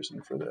 positive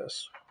reason for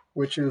this,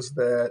 which is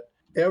that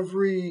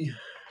every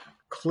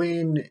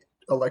clean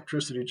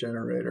electricity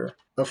generator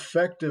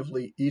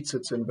effectively eats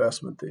its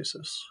investment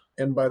thesis.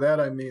 And by that,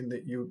 I mean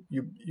that you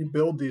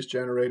build these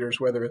generators,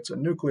 whether it's a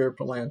nuclear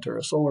plant or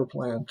a solar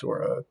plant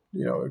or a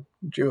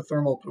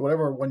geothermal,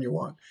 whatever one you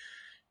want.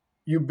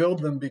 You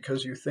build them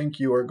because you think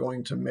you are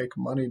going to make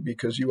money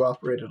because you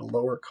operate at a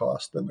lower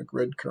cost than the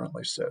grid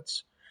currently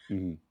sits.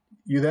 Mm-hmm.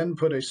 You then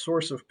put a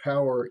source of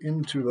power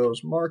into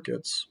those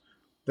markets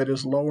that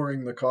is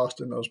lowering the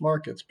cost in those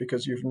markets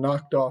because you've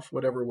knocked off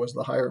whatever was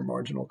the higher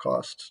marginal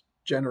cost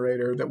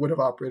generator that would have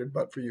operated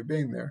but for you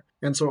being there.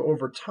 And so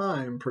over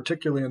time,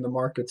 particularly in the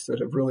markets that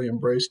have really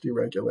embraced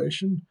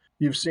deregulation,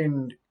 you've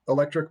seen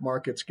electric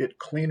markets get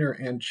cleaner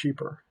and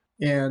cheaper.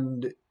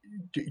 And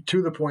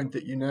to the point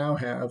that you now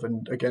have,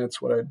 and again,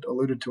 it's what I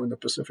alluded to in the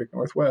Pacific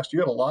Northwest, you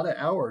had a lot of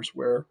hours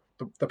where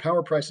the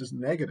power price is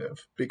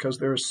negative because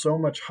there's so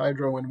much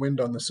hydro and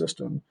wind on the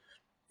system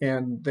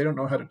and they don't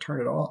know how to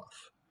turn it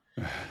off.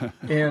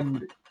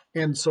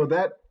 And so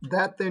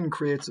that then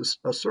creates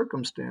a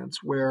circumstance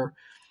where,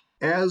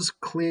 as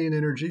clean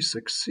energy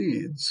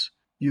succeeds,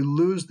 you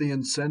lose the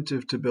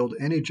incentive to build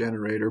any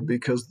generator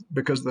because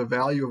the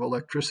value of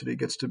electricity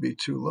gets to be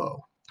too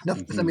low. Now,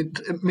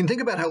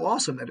 think about how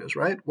awesome that is,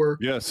 right? Where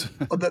Yes.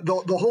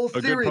 the whole A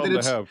good theory that problem to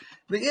it's have.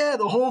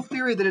 the whole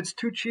theory that it's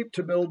too cheap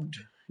to build,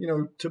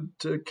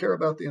 to care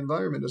about the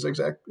environment is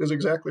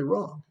exactly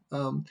wrong.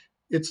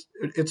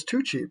 It's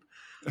too cheap,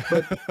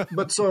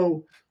 but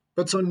so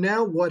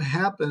now what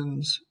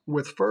happens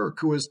with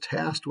FERC, who is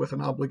tasked with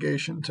an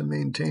obligation to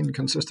maintain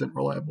consistent,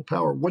 reliable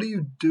power? What do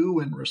you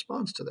do in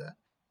response to that?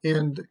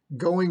 And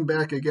going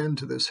back again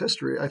to this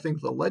history, I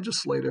think the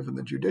legislative and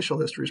the judicial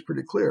history is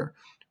pretty clear.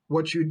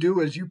 What you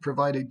do is you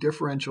provide a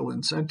differential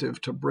incentive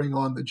to bring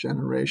on the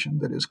generation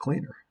that is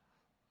cleaner,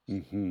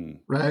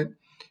 right?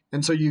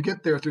 And so you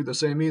get there through the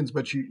same means,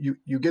 but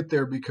you get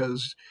there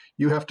because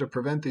you have to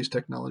prevent these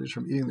technologies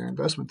from eating their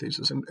investment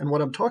thesis. And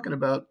what I'm talking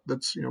about,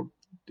 that's,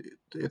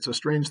 it's a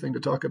strange thing to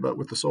talk about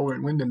with the solar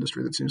and wind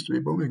industry that seems to be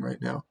booming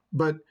right now.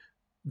 But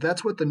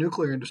that's what the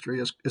nuclear industry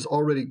is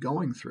already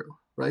going through,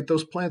 right?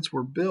 Those plants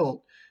were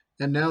built,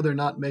 and now they're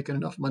not making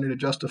enough money to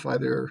justify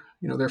their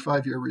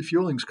 5-year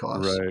refuelings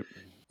costs. Right.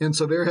 And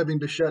so they're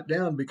having to shut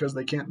down because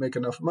they can't make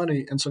enough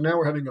money. And so now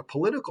we're having a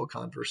political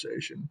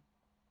conversation.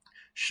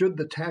 Should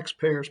the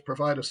taxpayers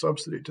provide a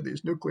subsidy to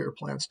these nuclear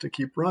plants to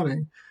keep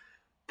running?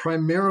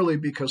 Primarily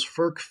because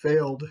FERC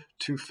failed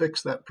to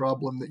fix that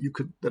problem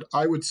that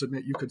I would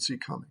submit you could see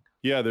coming.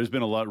 Yeah, there's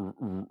been a lot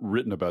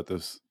written about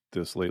this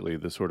lately,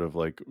 the sort of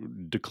like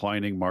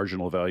declining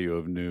marginal value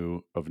of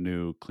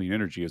new clean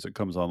energy as it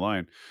comes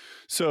online.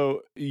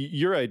 So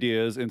your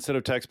idea is, instead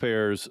of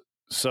taxpayers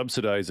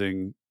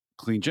subsidizing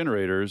clean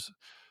generators,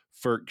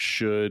 FERC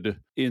should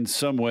in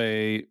some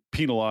way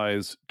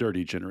penalize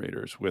dirty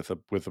generators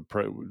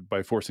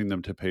by forcing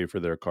them to pay for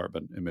their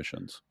carbon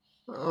emissions.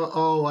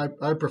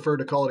 I prefer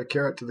to call it a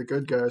carrot to the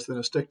good guys than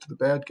a stick to the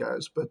bad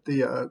guys. But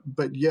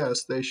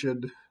yes, they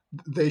should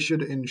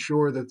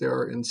ensure that there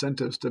are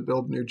incentives to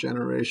build new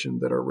generation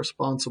that are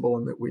responsible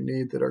and that we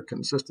need, that are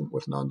consistent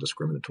with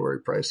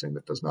non-discriminatory pricing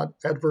that does not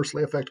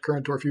adversely affect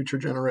current or future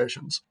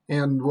generations.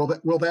 And will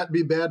that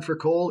be bad for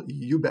coal?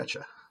 You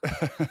betcha.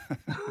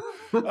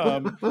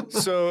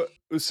 So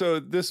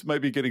this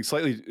might be getting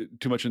slightly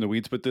too much in the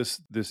weeds, but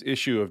this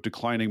issue of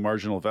declining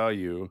marginal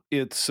value,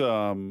 it's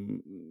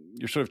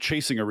you're sort of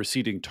chasing a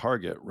receding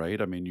target,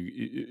 right? I mean,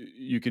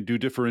 you can do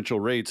differential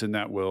rates, and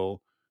that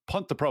will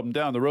punt the problem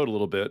down the road a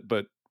little bit,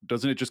 but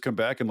doesn't it just come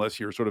back unless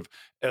you're sort of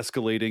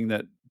escalating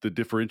the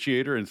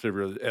differentiator instead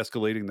of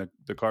escalating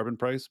the carbon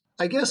price?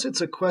 I guess it's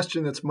a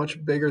question that's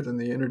much bigger than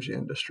the energy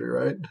industry,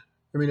 right?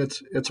 I mean,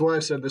 it's why I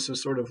said this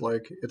is sort of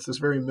like, it's this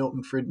very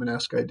Milton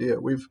Friedman-esque idea.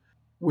 We've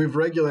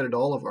regulated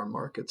all of our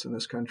markets in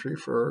this country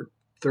for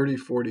 30,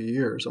 40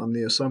 years on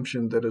the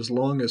assumption that as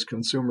long as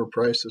consumer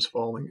price is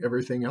falling,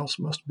 everything else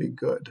must be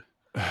good.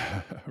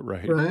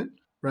 Right.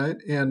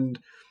 And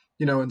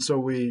so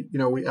we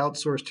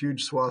outsourced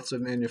huge swaths of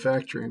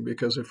manufacturing,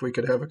 because if we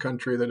could have a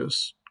country that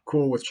is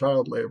cool with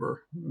child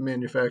labor,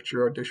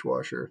 manufacture our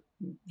dishwasher,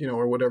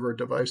 or whatever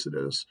device it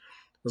is,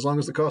 as long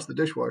as the cost of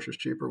the dishwasher is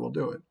cheaper, we'll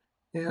do it.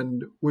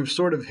 And we've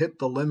sort of hit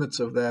the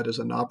limits of that as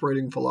an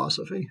operating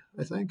philosophy,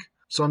 I think.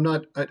 So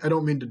I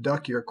don't mean to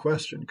duck your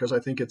question, because I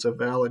think it's a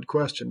valid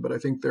question, but I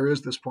think there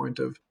is this point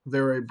of,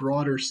 there are a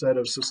broader set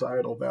of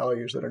societal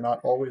values that are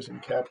not always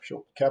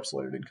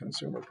encapsulated in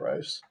consumer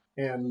price.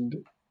 And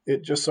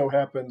it just so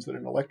happens that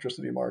in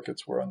electricity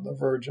markets, we're on the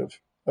verge of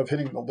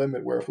hitting the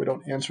limit where if we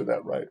don't answer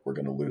that right, we're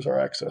going to lose our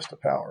access to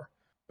power.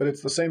 But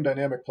it's the same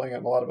dynamic playing out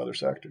in a lot of other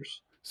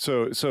sectors.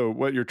 So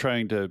what you're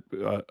trying to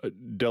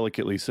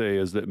delicately say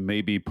is that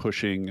maybe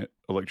pushing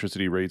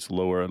electricity rates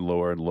lower and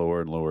lower and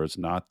lower and lower is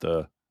not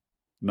the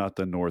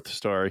North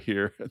Star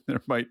here.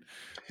 There might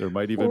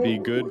even be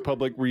good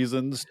public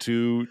reasons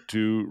to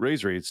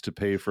raise rates to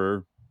pay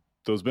for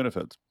those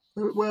benefits.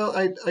 Well,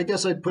 I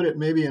guess I'd put it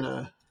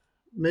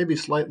maybe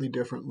slightly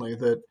differently,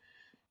 that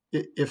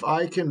if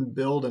I can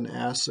build an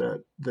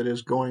asset that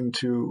is going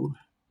to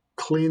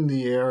clean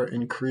the air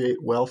and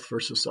create wealth for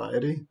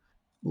society,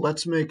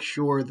 let's make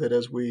sure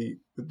that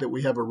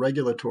we have a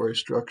regulatory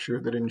structure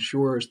that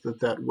ensures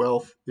that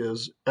wealth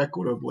is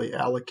equitably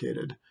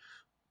allocated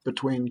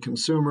between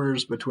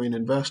consumers, between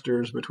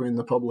investors, between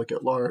the public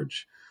at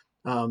large,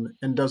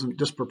 and doesn't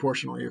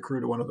disproportionately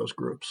accrue to one of those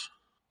groups.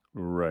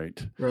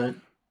 Right.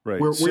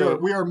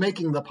 We are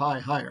making the pie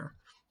higher.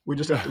 We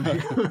just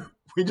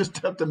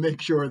have to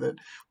make sure that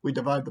we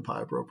divide the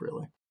pie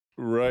appropriately.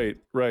 Right.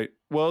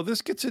 Well,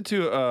 this gets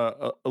into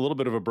a little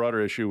bit of a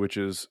broader issue, which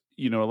is,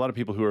 a lot of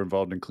people who are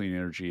involved in clean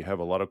energy have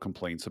a lot of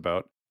complaints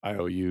about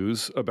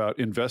IOUs, about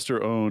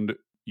investor-owned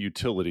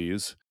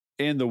utilities,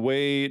 and the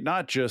way,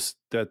 not just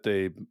that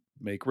they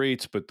make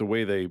rates, but the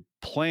way they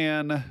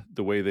plan,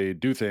 the way they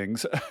do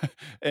things.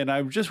 And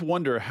I just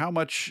wonder how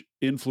much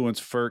influence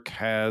FERC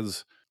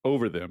has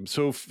over them.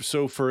 So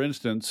for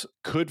instance,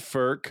 could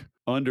FERC,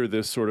 under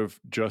this sort of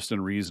just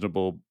and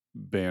reasonable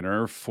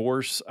banner,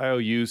 force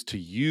IOUs to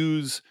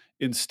use,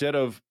 instead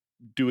of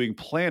doing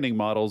planning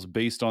models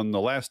based on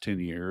the last 10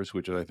 years,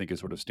 which I think is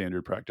sort of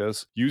standard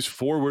practice. Use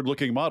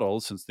forward-looking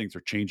models since things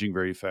are changing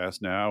very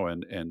fast now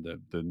and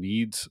the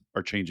needs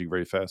are changing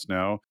very fast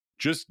now.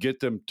 Just get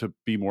them to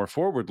be more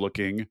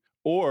forward-looking.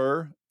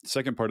 Or,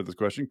 second part of this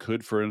question,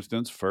 could, for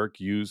instance, FERC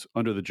use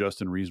under the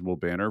just and reasonable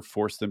banner,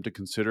 force them to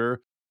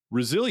consider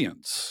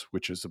resilience,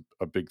 which is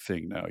a big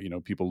thing now.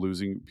 People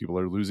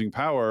are losing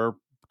power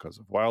because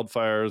of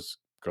wildfires,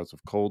 because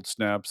of cold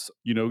snaps.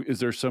 Is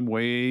there some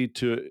way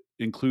to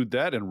include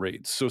that in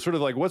rates? So sort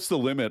of like, what's the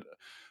limit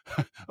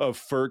of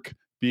FERC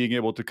being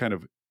able to kind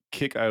of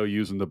kick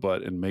IOUs in the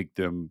butt and make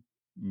them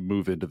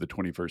move into the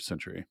 21st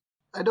century?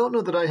 I don't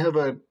know that I have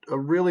a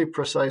really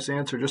precise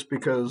answer, just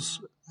because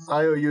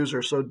IOUs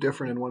are so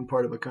different in one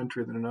part of a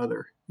country than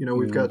another.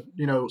 We've got,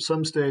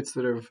 some states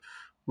that have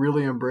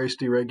really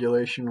embraced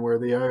deregulation where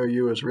the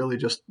IOU is really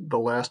just the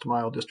last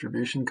mile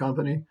distribution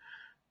company.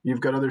 You've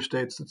got other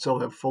states that still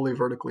have fully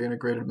vertically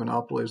integrated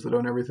monopolies that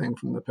own everything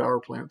from the power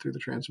plant through the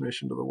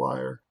transmission to the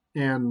wire.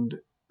 And,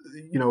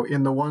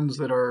 in the ones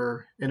that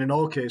are, and in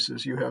all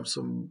cases, you have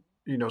some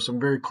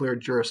very clear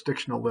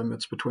jurisdictional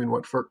limits between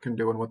what FERC can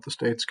do and what the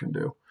states can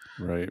do.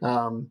 Right.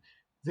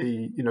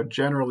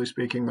 Generally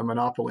speaking, the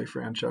monopoly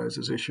franchise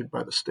is issued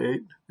by the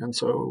state. And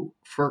so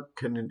FERC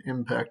can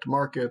impact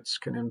markets,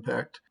 can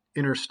impact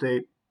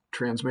interstate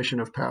transmission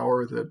of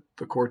power that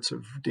the courts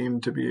have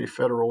deemed to be a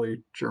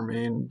federally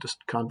germane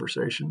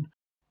conversation.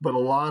 But a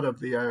lot of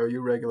the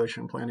IOU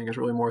regulation planning is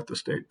really more at the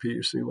state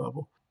PUC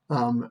level.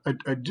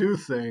 I do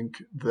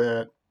think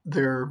that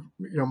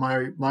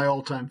my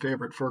all-time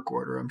favorite FERC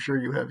order. I'm sure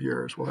you have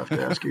yours. We'll have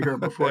to ask you here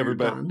before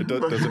everybody, you're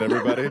done. Doesn't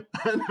everybody?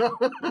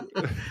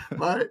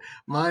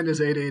 Mine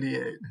is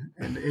 888,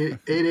 and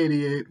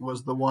 888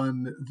 was the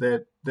one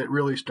that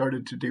really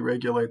started to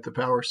deregulate the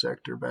power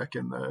sector back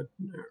in the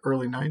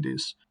early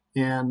 90s.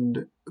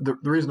 And the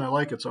reason I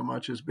like it so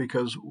much is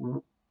because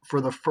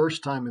for the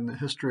first time in the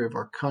history of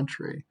our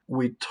country,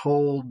 we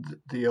told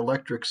the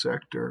electric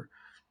sector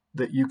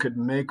that you could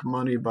make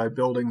money by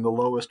building the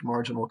lowest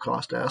marginal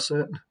cost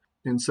asset,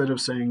 instead of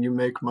saying you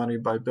make money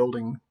by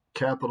building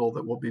capital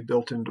that will be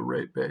built into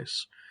rate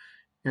base.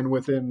 And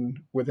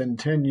within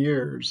 10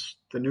 years,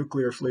 the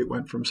nuclear fleet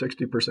went from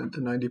 60%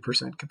 to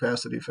 90%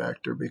 capacity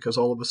factor, because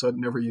all of a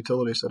sudden every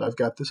utility said, I've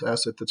got this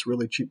asset that's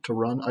really cheap to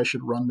run. I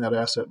should run that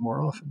asset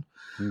more often.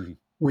 Mm-hmm.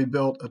 We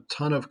built a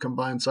ton of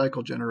combined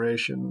cycle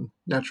generation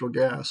natural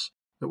gas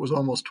that was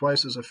almost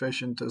twice as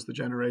efficient as the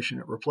generation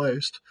it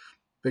replaced,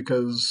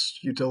 because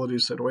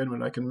utilities said, wait a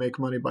minute, I can make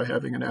money by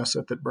having an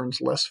asset that burns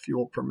less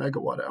fuel per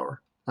megawatt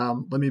hour.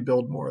 Let me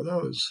build more of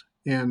those.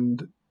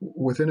 And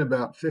within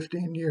about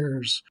 15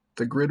 years,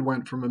 the grid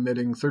went from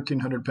emitting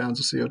 1,300 pounds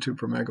of CO2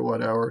 per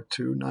megawatt hour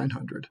to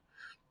 900,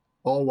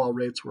 all while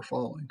rates were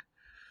falling.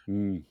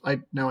 Mm.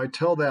 I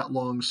tell that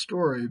long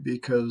story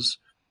because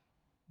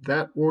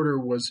that order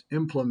was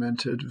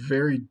implemented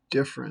very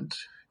different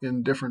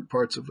in different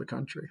parts of the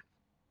country.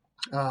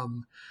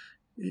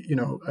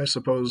 I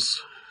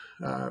suppose,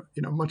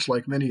 much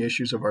like many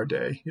issues of our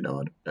day,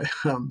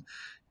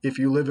 if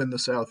you live in the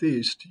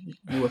Southeast,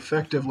 you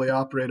effectively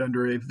operate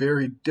under a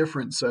very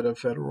different set of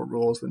federal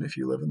rules than if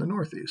you live in the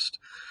Northeast.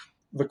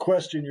 The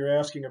question you're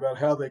asking about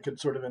how they could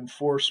sort of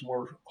enforce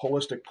more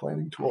holistic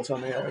planning tools on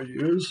the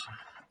IOUs,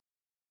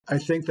 I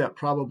think that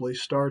probably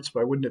starts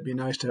by, wouldn't it be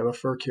nice to have a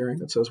FERC hearing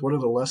that says, what are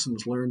the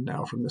lessons learned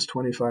now from this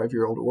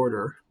 25-year-old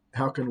order?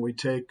 How can we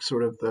take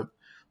sort of the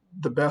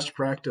best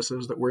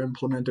practices that were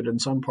implemented in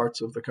some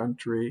parts of the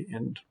country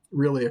and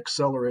really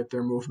accelerate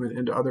their movement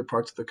into other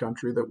parts of the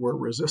country that were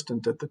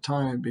resistant at the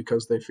time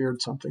because they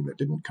feared something that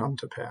didn't come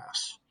to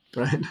pass,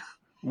 right?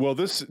 Well,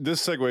 this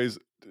segues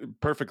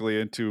perfectly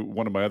into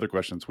one of my other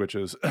questions, which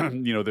is,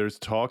 there's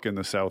talk in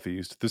the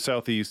Southeast. The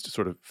Southeast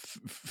sort of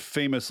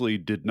famously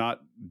did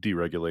not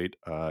deregulate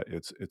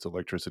its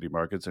electricity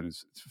markets, and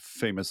is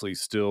famously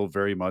still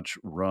very much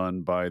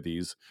run by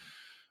these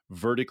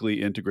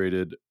vertically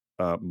integrated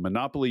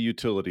monopoly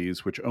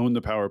utilities, which own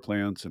the power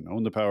plants and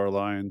own the power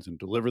lines and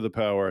deliver the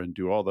power and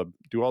do all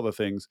the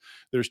things.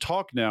 There's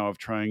talk now of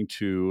trying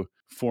to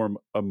form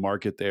a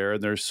market there,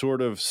 and there's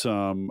sort of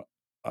some,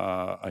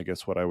 I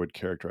guess, what I would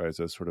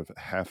characterize as sort of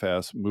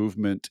half-ass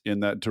movement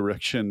in that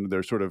direction.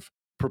 They're sort of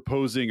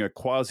proposing a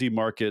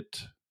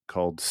quasi-market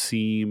called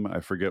SEAM. I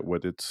forget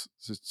what it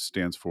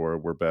stands for.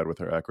 We're bad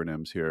with our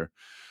acronyms here.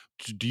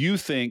 Do you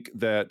think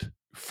that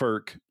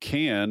FERC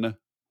can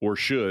or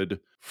should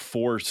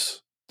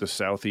force the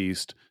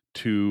Southeast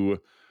to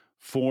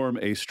form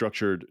a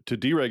structured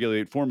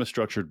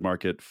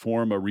market,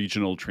 form a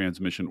regional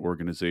transmission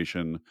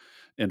organization,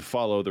 and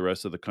follow the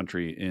rest of the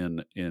country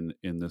in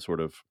this sort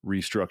of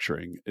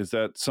restructuring? Is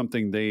that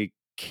something they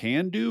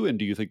can do, and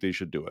do you think they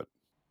should do it?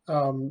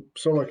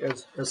 So look,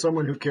 as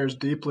someone who cares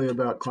deeply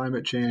about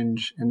climate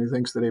change and who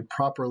thinks that a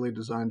properly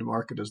designed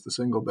market is the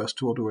single best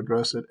tool to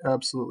address it,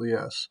 absolutely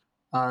yes.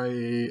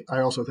 I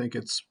also think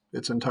it's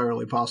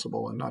entirely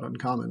possible and not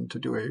uncommon to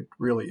do a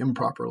really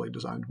improperly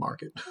designed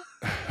market.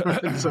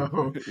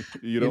 So,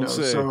 You don't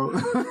say.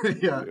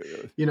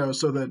 yeah,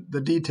 so that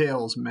the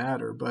details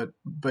matter, but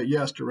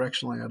yes,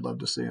 directionally, I'd love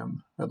to see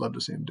him. I'd love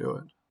to see him do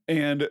it.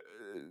 And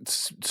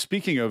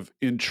speaking of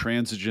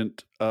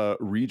intransigent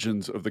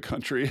regions of the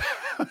country,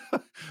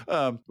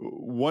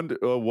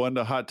 one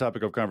hot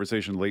topic of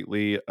conversation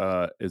lately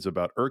is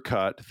about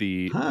ERCOT,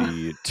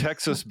 the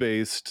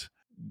Texas-based.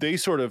 They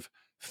sort of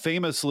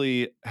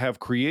famously have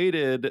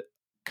created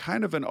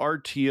kind of an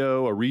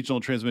RTO, a regional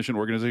transmission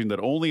organization that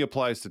only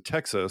applies to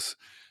Texas,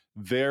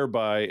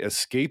 thereby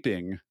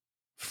escaping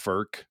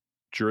FERC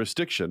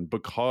jurisdiction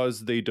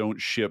because they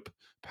don't ship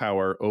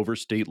power over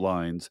state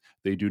lines.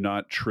 They do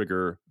not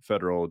trigger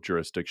federal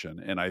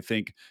jurisdiction. And I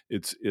think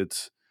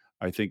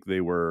I think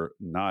they were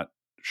not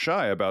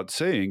shy about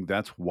saying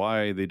that's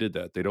why they did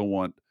that. They don't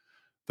want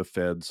the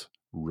feds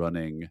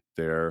running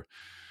their,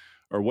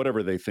 or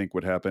whatever they think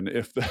would happen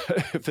if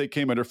they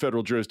came under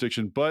federal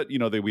jurisdiction. But,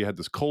 we had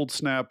this cold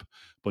snap, a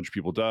bunch of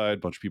people died,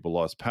 a bunch of people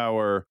lost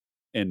power.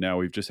 And now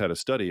we've just had a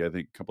study, I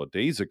think a couple of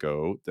days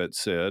ago, that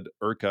said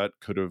ERCOT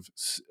could have,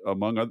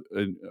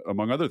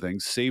 among other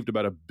things, saved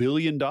about $1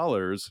 billion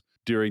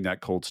during that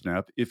cold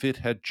snap if it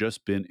had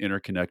just been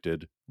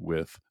interconnected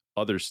with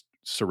other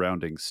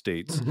surrounding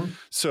states. Mm-hmm.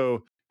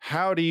 So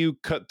how do you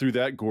cut through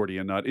that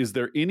Gordian knot? Is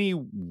there any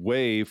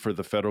way for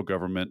the federal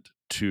government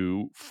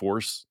to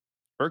force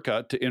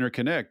ERCOT to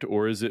interconnect,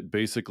 or is it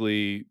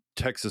basically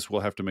Texas will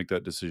have to make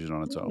that decision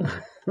on its own?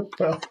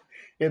 Well,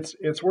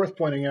 it's worth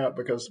pointing out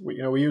because we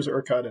use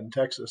ERCOT in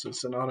Texas as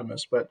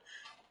synonymous, but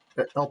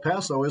El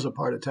Paso is a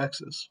part of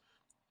Texas.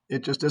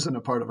 It just isn't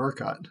a part of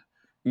ERCOT.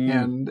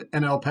 And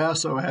El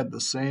Paso had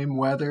the same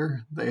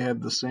weather, they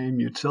had the same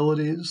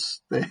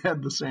utilities, they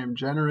had the same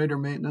generator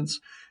maintenance,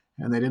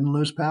 and they didn't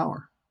lose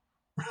power.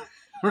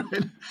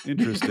 Right?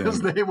 Interesting.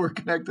 Because they were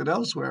connected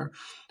elsewhere.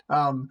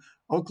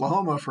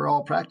 Oklahoma, for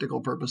all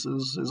practical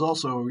purposes, is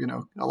also,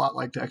 a lot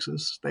like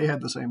Texas. They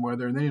had the same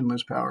weather and they didn't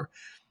lose power.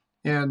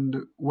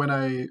 And when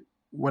I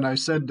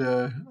said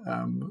to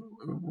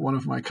one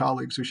of my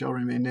colleagues, who shall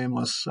remain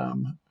nameless,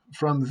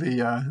 from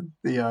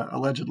the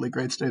allegedly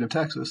great state of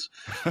Texas,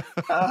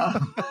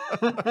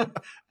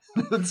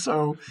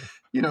 so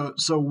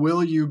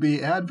will you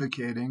be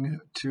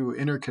advocating to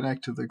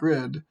interconnect to the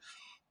grid?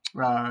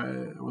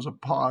 It was a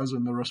pause,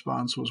 and the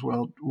response was,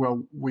 well,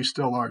 we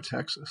still are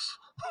Texas.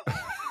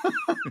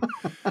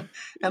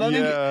 And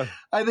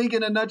I think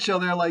in a nutshell,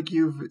 they're like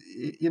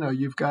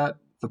you've got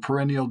the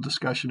perennial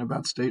discussion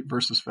about state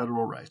versus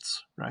federal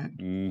rights, right?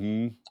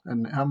 Mm-hmm.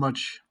 And how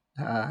much,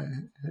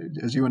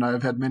 as you and I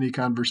have had many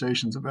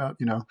conversations about,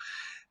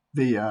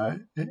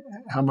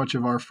 how much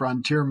of our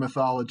frontier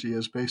mythology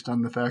is based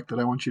on the fact that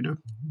I want you to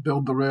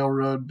build the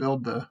railroad,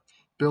 build the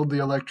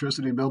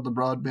electricity, build the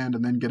broadband,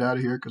 and then get out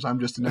of here because I'm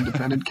just an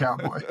independent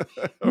cowboy.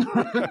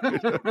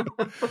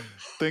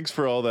 Thanks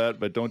for all that,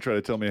 but don't try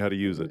to tell me how to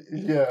use it.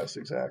 Yes,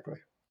 exactly.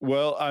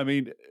 Well, I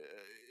mean,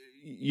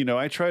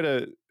 I try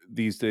to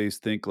these days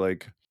think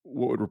like,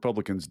 what would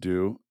Republicans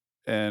do?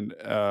 And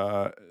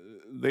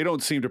they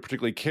don't seem to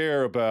particularly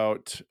care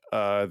about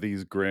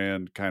these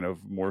grand kind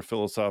of more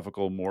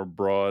philosophical, more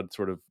broad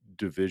sort of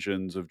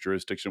divisions of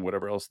jurisdiction,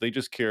 whatever else. They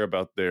just care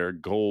about their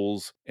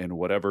goals and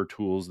whatever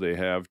tools they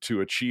have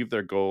to achieve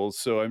their goals.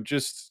 So I'm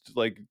just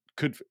like,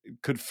 could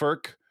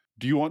FERC,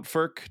 do you want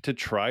FERC to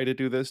try to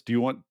do this? Do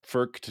you want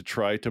FERC to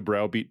try to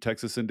browbeat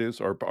Texas into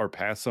this or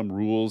pass some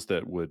rules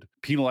that would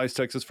penalize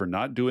Texas for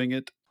not doing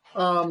it?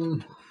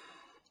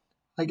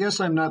 I guess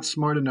I'm not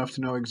smart enough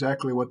to know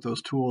exactly what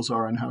those tools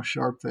are and how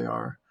sharp they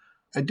are.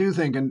 I do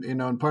think,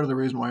 and part of the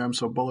reason why I'm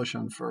so bullish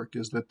on FERC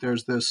is that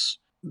there's this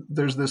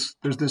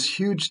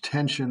huge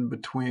tension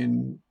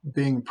between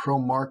being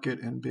pro-market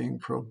and being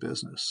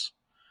pro-business.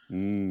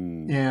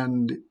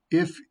 And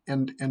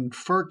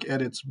FERC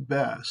at its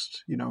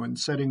best, in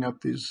setting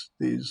up these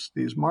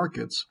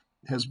markets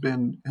has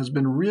been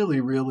really,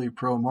 really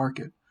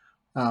pro-market.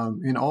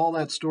 In all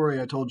that story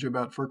I told you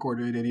about FERC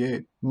Order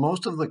 888,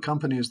 most of the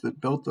companies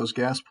that built those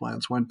gas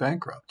plants went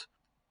bankrupt.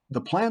 The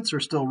plants are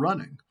still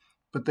running,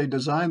 but they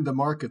designed the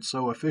market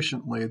so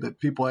efficiently that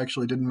people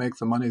actually didn't make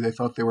the money they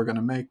thought they were going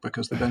to make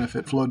because the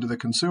benefit flowed to the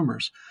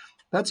consumers.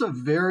 That's a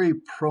very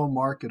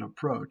pro-market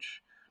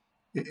approach.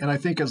 And I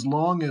think as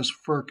long as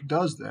FERC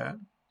does that,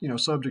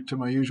 subject to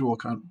my usual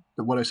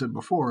what I said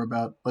before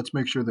about let's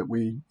make sure that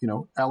we,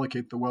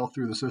 allocate the wealth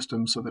through the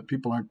system so that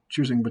people aren't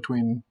choosing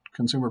between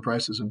consumer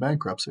prices and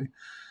bankruptcy,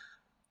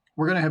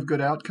 we're going to have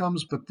good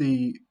outcomes. But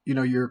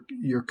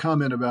your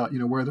comment about,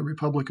 where are the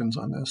Republicans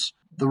on this?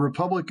 The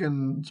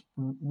Republicans,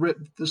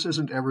 this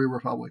isn't every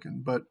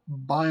Republican, but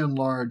by and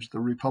large, the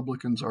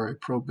Republicans are a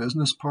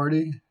pro-business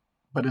party,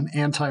 but an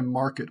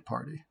anti-market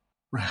party.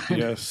 Right?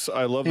 Yes,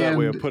 I love that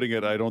way of putting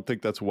it. I don't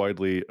think that's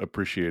widely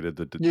appreciated,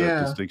 the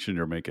distinction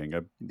you're making.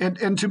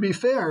 And to be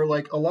fair,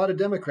 like a lot of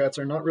Democrats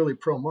are not really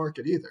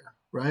pro-market either,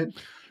 right?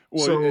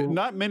 Well,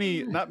 not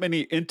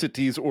many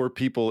entities or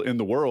people in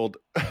the world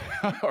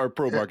are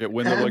pro market.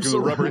 When the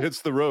rubber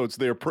hits the roads,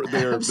 they are pro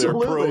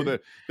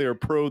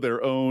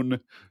their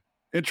own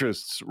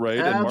interests, right?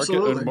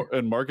 Absolutely.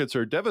 And markets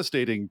are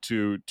devastating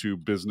to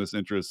business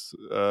interests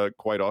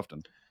quite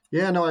often.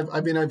 Yeah, no,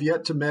 I've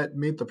yet to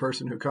meet the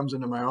person who comes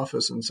into my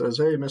office and says,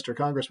 "Hey, Mr.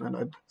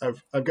 Congressman,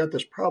 I've got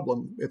this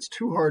problem. It's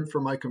too hard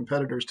for my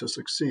competitors to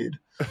succeed.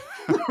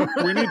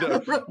 we need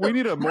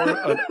a more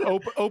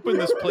open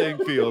this playing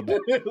field.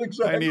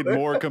 Exactly. I need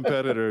more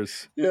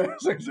competitors."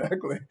 Yes,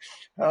 exactly.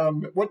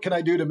 What can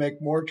I do to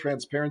make more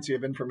transparency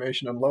of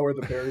information and lower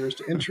the barriers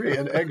to entry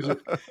and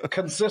exit,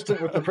 consistent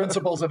with the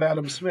principles of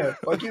Adam Smith?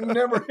 Like you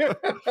never.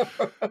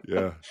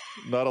 Yeah,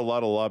 not a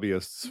lot of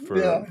lobbyists for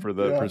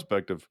that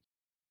perspective.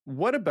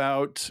 What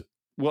about,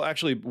 well,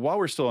 actually, while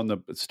we're still on the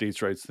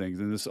states' rights things,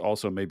 and this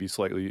also may be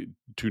slightly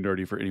too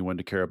nerdy for anyone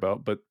to care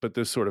about, but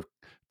this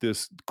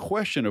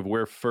question of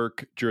where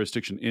FERC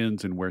jurisdiction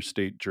ends and where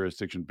state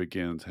jurisdiction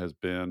begins has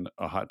been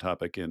a hot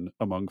topic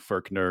among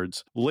FERC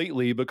nerds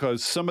lately,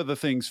 because some of the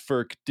things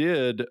FERC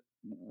did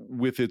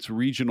with its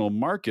regional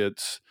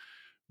markets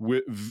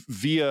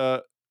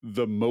via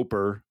the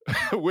MOPR,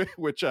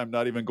 which I'm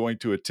not even going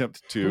to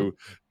attempt to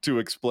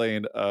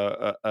explain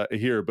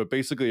here, but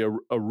basically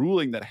a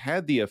ruling that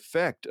had the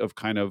effect of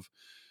kind of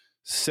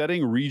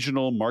setting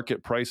regional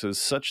market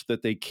prices such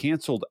that they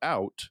canceled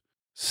out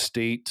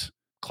state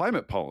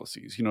climate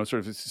policies.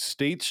 Sort of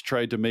states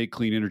tried to make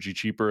clean energy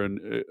cheaper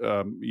and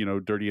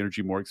dirty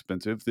energy more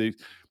expensive. They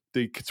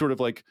sort of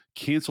like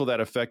cancel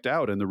that effect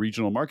out in the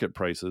regional market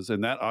prices,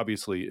 and that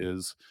obviously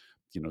is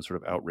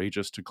sort of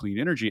outrageous to clean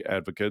energy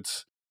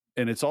advocates.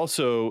 And it's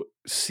also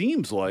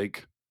seems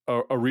like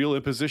a real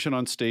imposition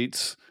on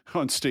states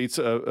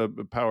a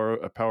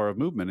power of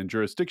movement and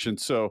jurisdiction.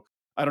 So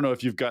I don't know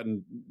if you've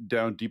gotten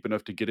down deep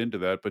enough to get into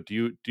that, but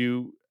do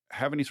you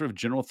have any sort of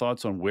general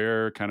thoughts on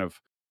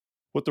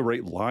what the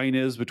right line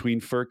is between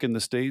FERC and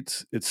the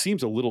states? It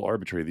seems a little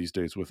arbitrary these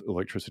days with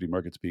electricity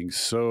markets being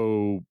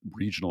so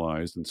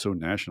regionalized and so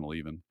national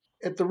even.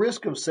 At the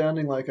risk of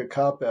sounding like a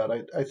cop-out,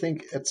 I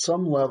think at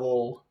some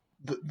level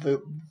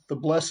the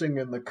blessing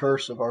and the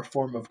curse of our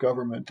form of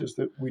government is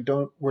that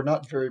we're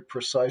not very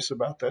precise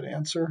about that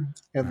answer,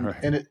 and Right.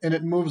 and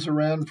it moves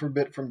around for a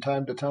bit from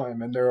time to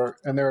time, and there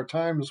are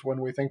times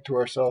when we think to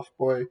ourselves,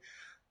 boy,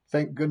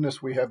 thank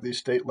goodness we have these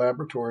state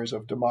laboratories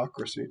of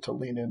democracy to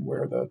lean in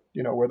where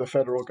the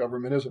federal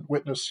government isn't.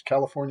 Witness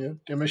California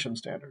emission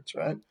standards,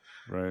 right?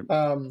 Right.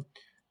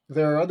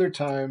 There are other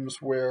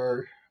times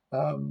where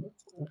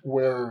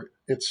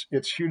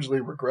it's hugely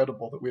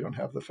regrettable that we don't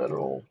have the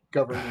federal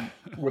government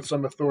with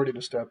some authority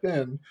to step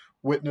in.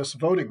 Witness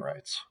voting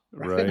rights.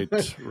 Right.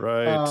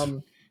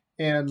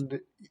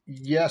 And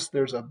yes,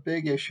 there's a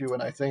big issue,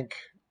 and I think,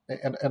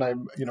 and I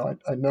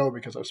know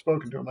because I've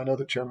spoken to him. I know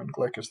that Chairman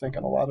Glick is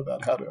thinking a lot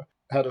about how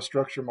to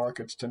structure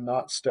markets to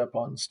not step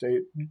on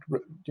state,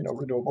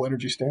 renewable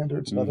energy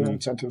standards and other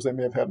incentives they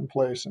may have had in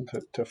place, and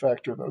to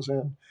factor those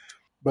in.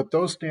 But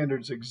those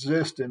standards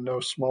exist in no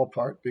small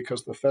part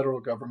because the federal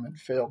government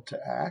failed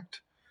to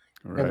act,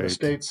 and the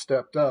states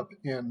stepped up.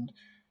 And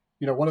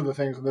one of the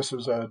things, and this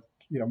is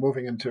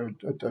moving into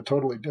a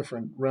totally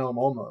different realm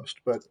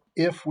almost, but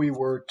if we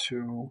were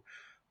to,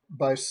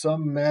 by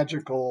some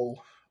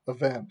magical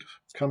event,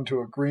 come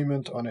to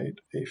agreement on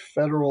a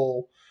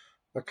federal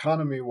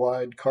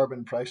economy-wide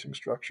carbon pricing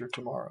structure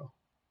tomorrow,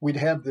 we'd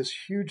have this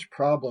huge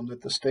problem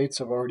that the states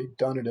have already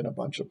done it in a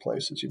bunch of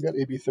places. You've got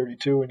AB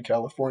 32 in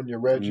California,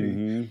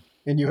 RGGI,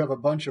 and you have a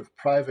bunch of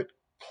private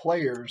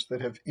players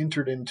that have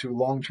entered into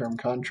long-term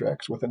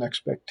contracts with an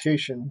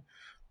expectation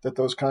that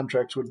those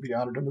contracts would be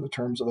honored under the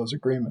terms of those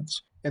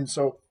agreements. And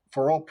so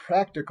for all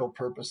practical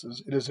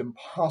purposes, it is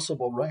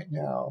impossible right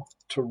now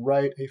to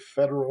write a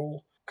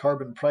federal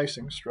carbon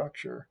pricing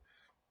structure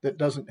that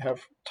doesn't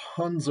have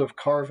tons of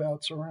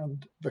carve-outs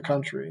around the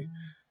country,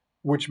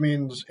 which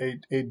means a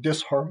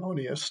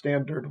disharmonious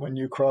standard when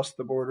you cross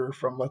the border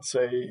from, let's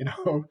say,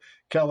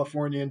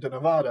 California into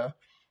Nevada,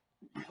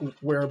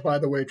 where, by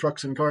the way,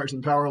 trucks and cars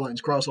and power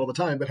lines cross all the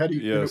time. But how do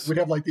you, we'd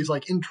have like these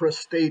like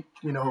intrastate,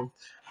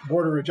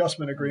 border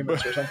adjustment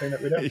agreements or something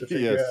that we'd have to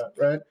figure out,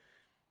 right?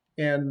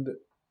 And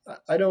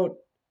I don't,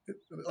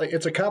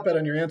 it's a cop-out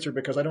on your answer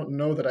because I don't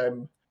know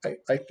that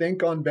I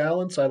think on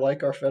balance, I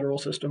like our federal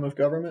system of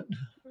government.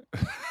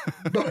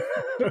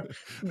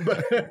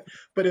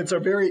 but it's a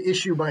very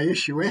issue by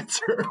issue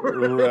answer.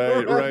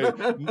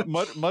 Right.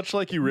 Much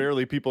like you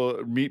rarely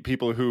meet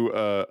people who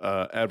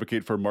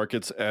advocate for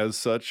markets as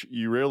such,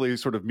 you rarely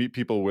sort of meet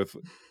people with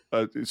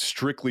a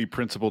strictly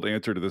principled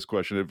answer to this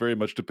question. It very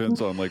much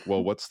depends on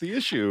what's the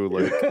issue?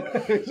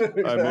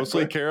 Exactly. I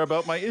mostly care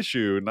about my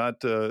issue,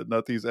 not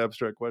these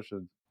abstract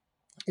questions.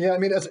 Yeah, I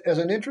mean, as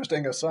an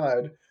interesting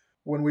aside,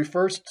 when we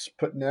first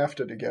put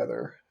NAFTA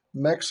together,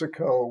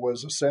 Mexico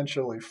was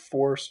essentially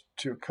forced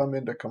to come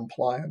into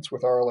compliance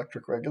with our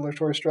electric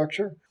regulatory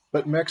structure,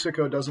 but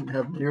Mexico doesn't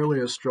have nearly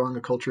as strong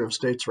a culture of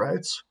states'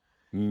 rights.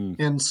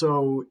 And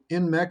so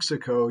in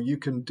Mexico, you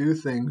can do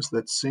things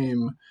that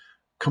seem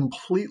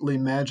completely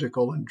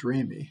magical and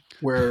dreamy,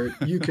 where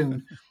you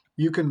can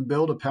you can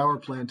build a power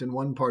plant in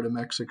one part of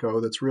Mexico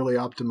that's really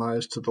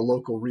optimized to the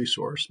local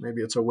resource.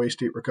 Maybe it's a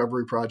waste heat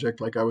recovery project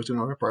like I was doing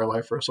in my prior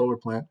life for a solar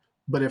plant.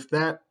 But if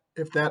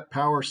that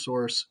power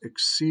source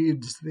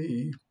exceeds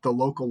the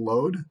local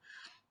load,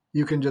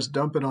 you can just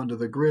dump it onto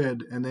the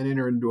grid and then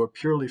enter into a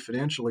purely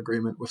financial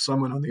agreement with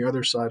someone on the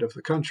other side of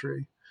the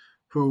country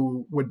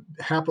who would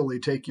happily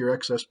take your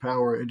excess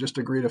power and just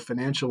agree to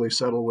financially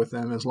settle with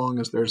them as long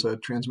as there's a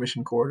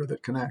transmission corridor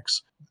that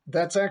connects.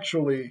 That's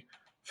actually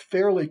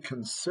fairly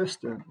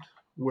consistent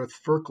with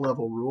FERC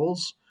level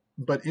rules,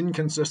 but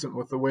inconsistent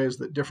with the ways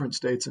that different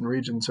states and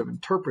regions have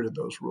interpreted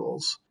those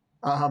rules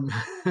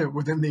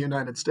within the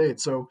United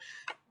States. So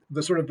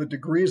the sort of the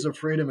degrees of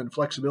freedom and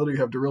flexibility you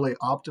have to really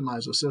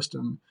optimize a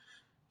system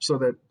so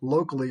that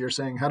locally you're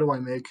saying, how do I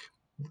make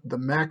the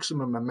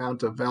maximum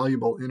amount of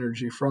valuable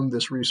energy from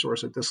this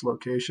resource at this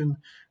location,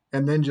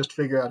 and then just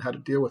figure out how to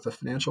deal with the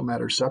financial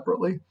matters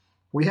separately.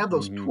 We have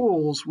those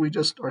tools,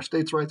 our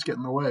states' rights get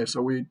in the way.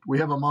 So we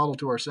have a model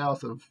to our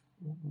south of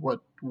what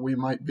we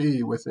might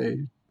be with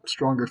a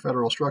stronger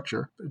federal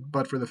structure,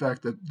 but for the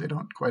fact that they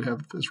don't quite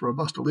have as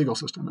robust a legal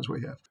system as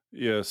we have.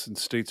 Yes, and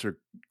states are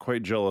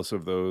quite jealous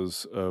of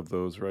those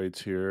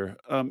rights here.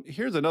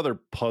 Here's another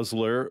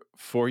puzzler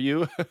for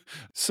you.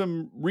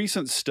 Some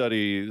recent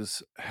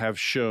studies have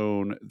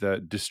shown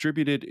that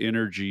distributed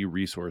energy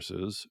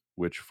resources,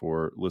 which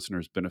for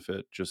listeners'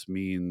 benefit just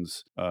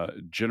means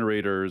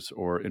generators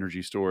or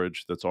energy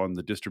storage that's on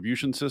the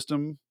distribution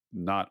system,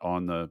 not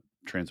on the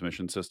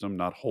transmission system,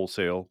 not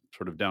wholesale,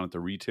 sort of down at the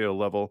retail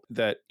level,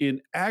 that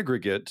in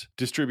aggregate,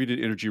 distributed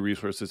energy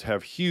resources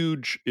have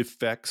huge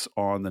effects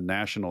on the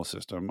national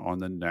system, on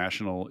the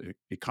national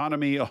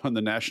economy, on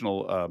the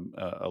national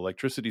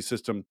electricity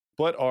system,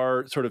 but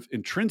are sort of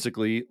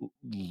intrinsically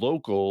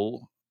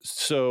local.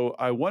 So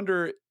I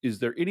wonder, is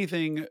there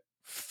anything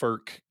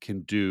FERC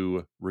can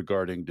do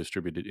regarding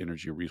distributed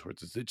energy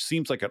resources? It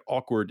seems like an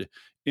awkward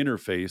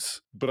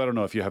interface, but I don't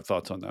know if you have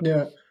thoughts on that.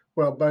 Yeah.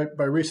 Well,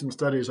 by recent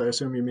studies, I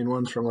assume you mean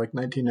ones from like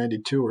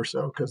 1992 or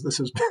so, because this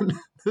has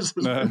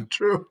been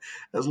true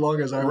as long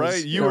as I was.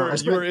 Right, you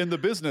were in the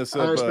business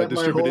of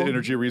distributed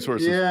energy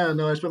resources. Yeah,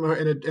 no, I spent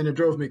and it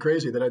drove me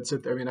crazy that I'd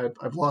sit there. I mean,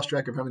 I've lost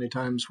track of how many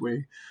times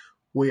we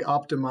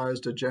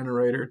optimized a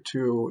generator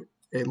to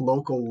a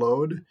local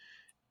load,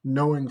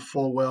 knowing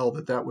full well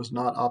that was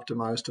not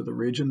optimized to the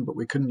region, but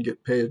we couldn't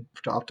get paid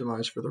to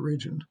optimize for the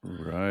region.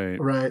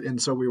 Right.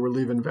 And so we were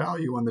leaving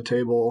value on the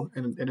table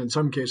and in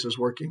some cases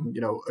working,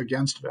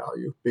 against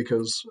value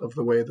because of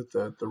the way that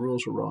the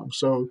rules were wrong.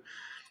 So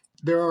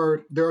there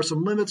are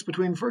some limits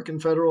between FERC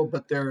and federal,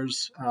 but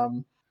there's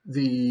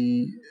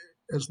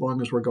as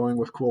long as we're going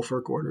with cool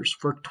FERC orders,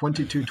 FERC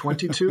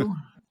 2222.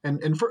 And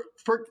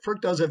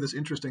FERC does have this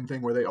interesting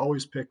thing where they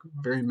always pick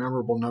very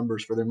memorable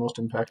numbers for their most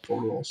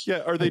impactful rules.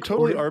 Yeah, are they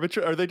totally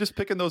arbitrary? Are they just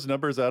picking those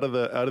numbers out of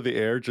the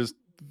air just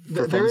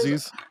for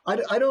funsies?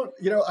 I don't,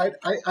 I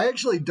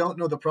actually don't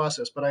know the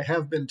process, but I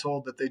have been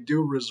told that they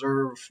do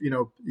reserve,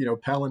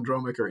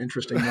 palindromic or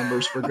interesting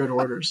numbers for good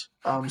orders.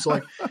 So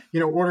like,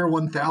 order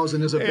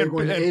 1000 is a big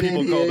one. And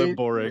people call them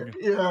boring.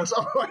 Yes,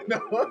 I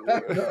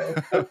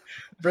know.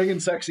 Bringing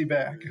sexy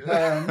back.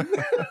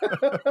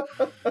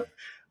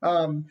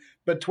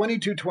 But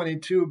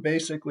 2222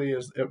 basically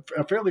is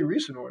a fairly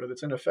recent order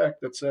that's in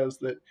effect that says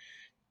that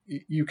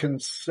you can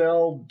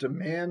sell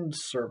demand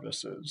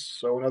services.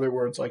 So in other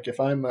words, like if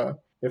I'm a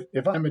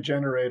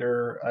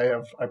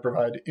generator, I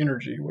provide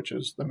energy, which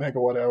is the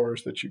megawatt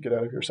hours that you get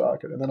out of your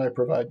socket, and then I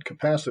provide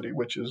capacity,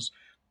 which is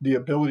the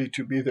ability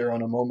to be there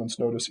on a moment's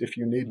notice if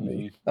you need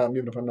me,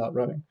 even if I'm not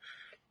running.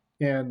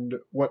 And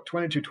what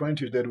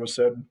 2222 did was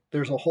said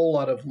there's a whole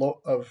lot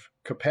of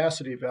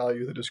capacity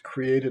value that is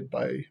created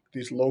by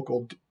these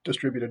local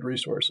distributed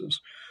resources.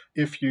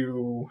 If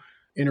you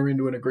enter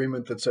into an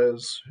agreement that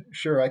says,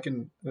 sure, I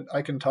can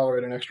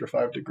tolerate an extra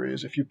 5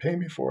 degrees. If you pay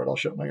me for it, I'll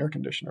shut my air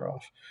conditioner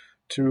off.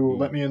 To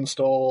let me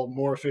install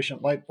more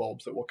efficient light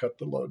bulbs that will cut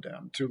the load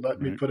down. To let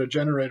me put a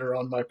generator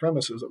on my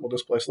premises that will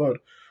displace load.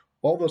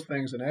 All those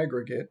things in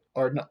aggregate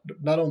are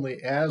not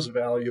only as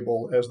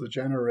valuable as the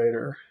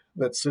generator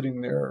that's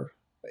sitting there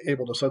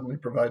able to suddenly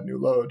provide new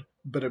load,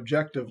 but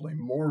objectively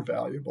more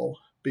valuable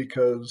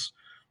because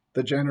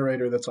the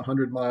generator that's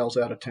 100 miles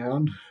out of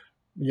town,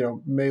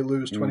 may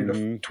lose 20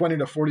 to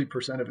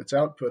 40% of its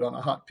output on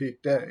a hot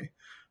peak day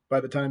by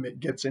the time it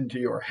gets into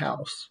your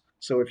house.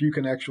 So if you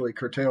can actually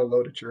curtail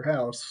load at your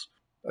house,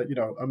 a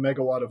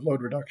megawatt of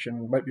load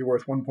reduction might be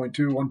worth 1.2,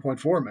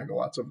 1.4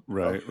 megawatts of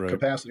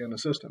capacity on the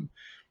system.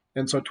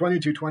 And so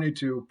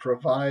 2222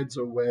 provides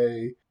a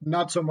way,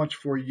 not so much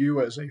for you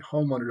as a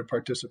homeowner to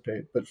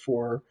participate, but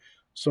for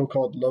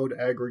so-called load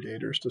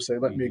aggregators to say,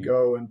 let me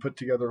go and put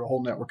together a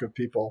whole network of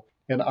people,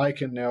 and I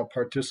can now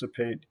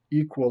participate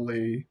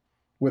equally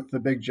with the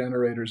big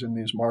generators in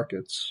these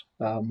markets,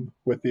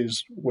 with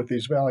these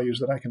values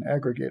that I can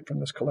aggregate from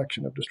this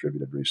collection of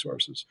distributed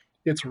resources.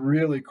 It's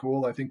really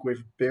cool. I think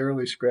we've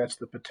barely scratched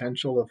the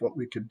potential of what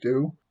we could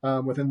do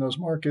within those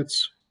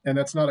markets. And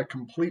that's not a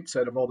complete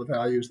set of all the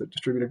values that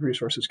distributed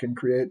resources can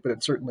create, but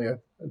it's certainly a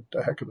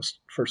heck of a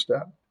first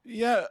step.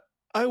 Yeah,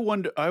 I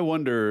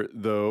wonder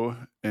though,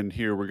 and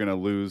here we're going to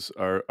lose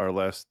our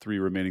last three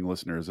remaining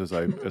listeners as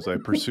I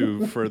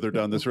pursue further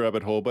down this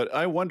rabbit hole. But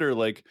I wonder,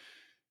 like,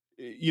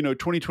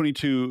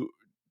 2022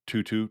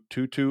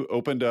 2222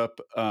 opened up,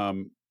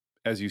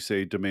 as you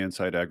say, demand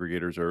side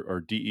aggregators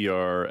or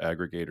DER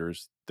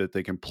aggregators that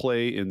they can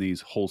play in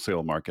these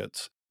wholesale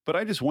markets. But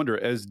I just wonder,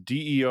 as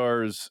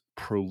DERs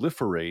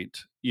proliferate,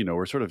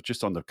 we're sort of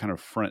just on the kind of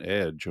front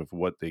edge of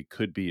what they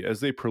could be.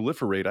 As they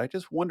proliferate, I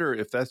just wonder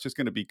if that's just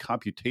going to be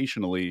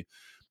computationally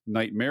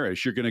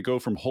nightmarish. You're going to go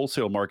from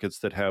wholesale markets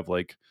that have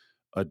like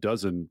a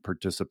dozen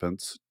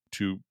participants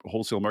to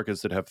wholesale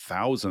markets that have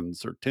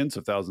thousands or tens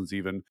of thousands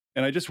even.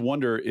 And I just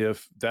wonder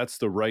if that's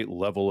the right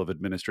level of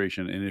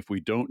administration. And if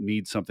we don't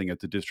need something at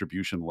the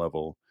distribution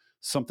level,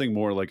 something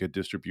more like a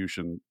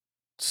distribution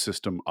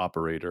system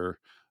operator,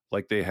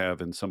 like they have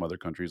in some other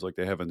countries, like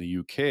they have in the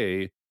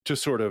UK, to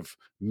sort of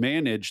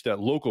manage that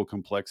local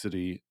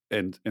complexity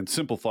and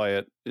simplify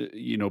it,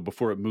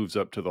 before it moves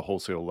up to the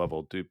wholesale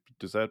level.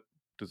 Does that?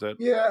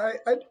 Yeah,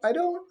 I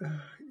don't.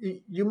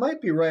 You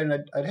might be right,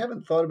 and I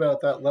haven't thought about it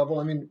at that level.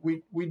 I mean,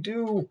 we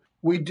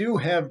do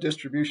have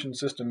distribution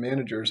system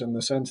managers in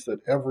the sense that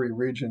every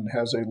region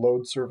has a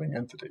load serving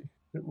entity.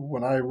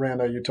 When I ran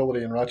a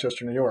utility in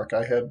Rochester, New York,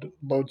 I had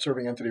load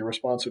serving entity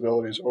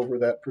responsibilities over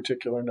that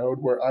particular node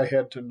where I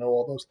had to know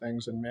all those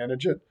things and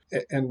manage it.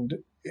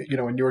 And,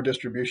 in your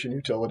distribution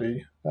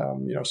utility,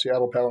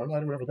 Seattle Power and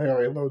Light, or whatever, they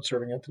are a load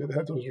serving entity that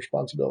had those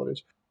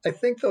responsibilities. I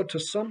think, though, to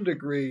some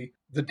degree,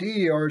 the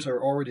DERs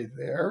are already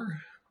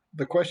there.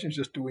 The question is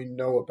just, do we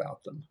know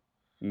about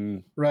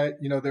them? Right?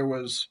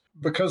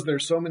 Because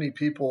there's so many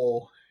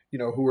people,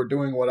 who were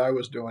doing what I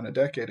was doing a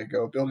decade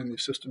ago, building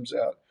these systems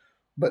out,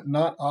 but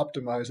not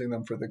optimizing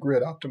them for the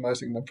grid,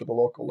 optimizing them for the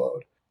local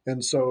load.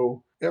 And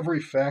so every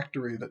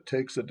factory that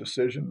takes a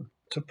decision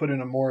to put in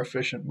a more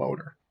efficient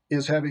motor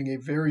is having a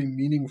very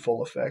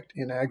meaningful effect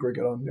in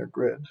aggregate on their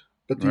grid.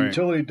 But the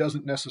utility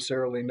doesn't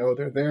necessarily know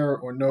they're there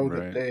or know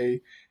that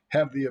they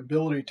have the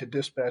ability to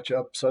dispatch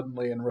up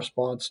suddenly in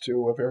response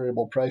to a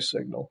variable price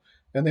signal.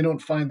 And they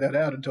don't find that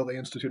out until they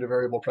institute a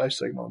variable price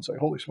signal and say,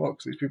 holy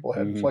smokes, these people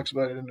had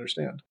flexibility I didn't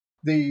understand.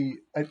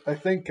 I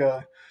think,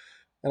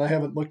 and I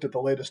haven't looked at the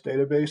latest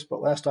database,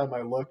 but last time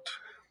I looked,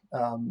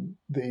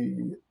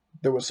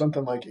 there was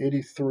something like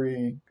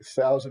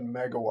 83,000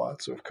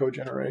 megawatts of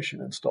cogeneration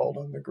installed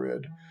on the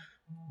grid.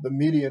 The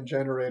median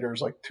generator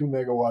is like 2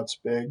 megawatts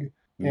big,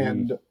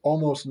 and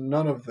almost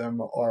none of them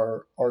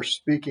are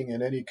speaking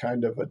in any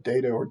kind of a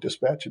data or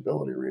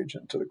dispatchability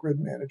region to the grid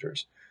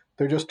managers.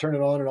 They're just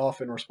turning on and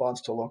off in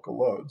response to local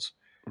loads.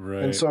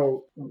 Right. And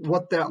so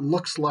what that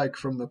looks like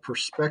from the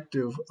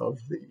perspective of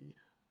the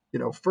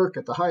FERC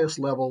at the highest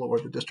level or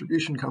the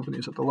distribution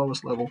companies at the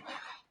lowest level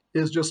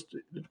is just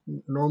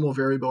normal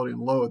variability in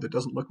load that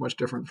doesn't look much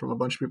different from a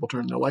bunch of people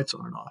turning their lights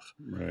on and off.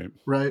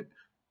 Right.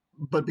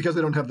 But because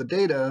they don't have the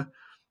data,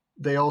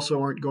 they also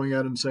aren't going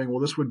out and saying, well,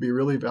 this would be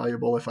really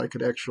valuable if I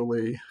could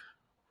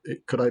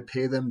I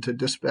pay them to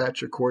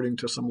dispatch according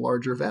to some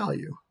larger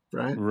value,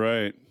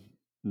 right?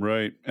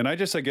 Right. And I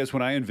guess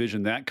when I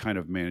envision that kind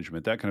of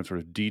management, that kind of sort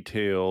of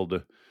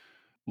detailed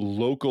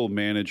local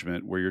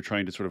management where you're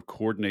trying to sort of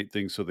coordinate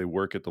things so they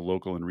work at the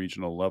local and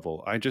regional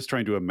level, I'm just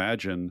trying to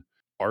imagine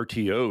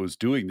RTOs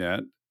doing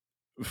that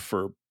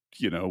for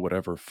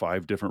whatever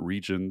 5 different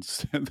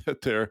regions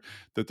that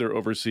they're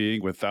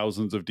overseeing with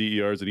thousands of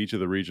DERs in each of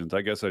the regions.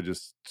 I guess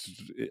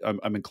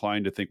I'm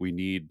inclined to think we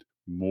need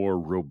more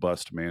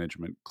robust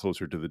management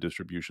closer to the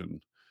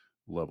distribution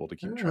level to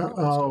keep track of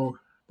this stuff.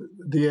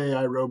 The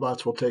AI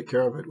robots will take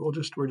care of it. We're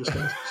just going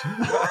to.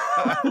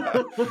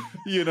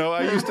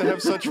 I used to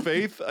have such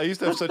faith. In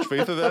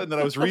that, and then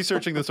I was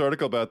researching this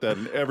article about that,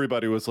 and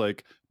everybody was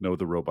like, "No,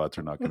 the robots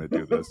are not going to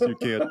do this. You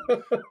can't.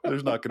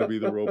 There's not going to be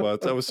the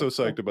robots." I was so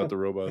psyched about the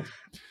robots.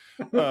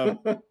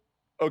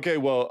 Okay,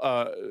 well,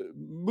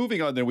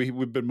 moving on then,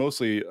 we've been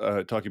mostly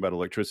talking about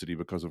electricity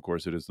because, of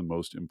course, it is the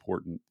most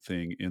important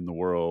thing in the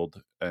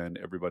world and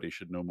everybody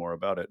should know more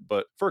about it.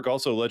 But FERC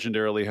also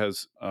legendarily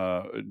has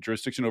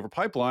jurisdiction over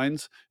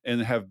pipelines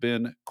and have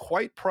been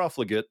quite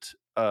profligate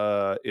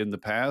in the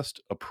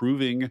past,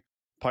 approving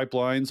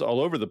pipelines all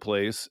over the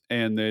place.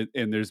 And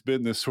there's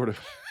been this sort of,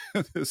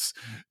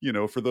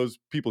 for those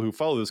people who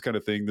follow this kind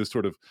of thing, this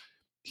sort of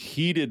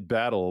heated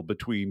battle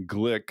between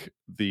Glick,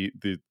 the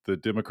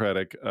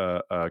Democratic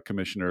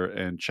commissioner,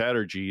 and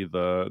Chatterjee,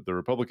 the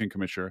Republican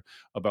commissioner,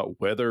 about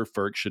whether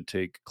FERC should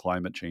take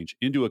climate change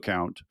into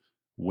account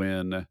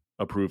when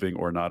approving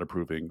or not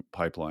approving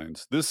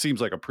pipelines. This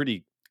seems like a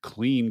pretty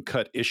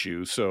clean-cut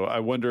issue. So I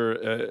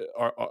wonder,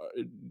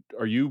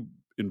 are you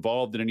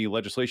involved in any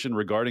legislation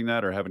regarding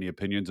that, or have any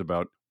opinions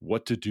about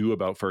what to do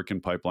about FERC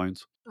and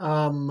pipelines?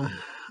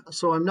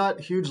 So I'm not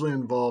hugely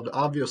involved.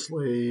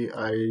 Obviously,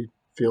 I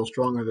feel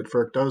strongly that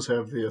FERC does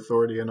have the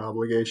authority and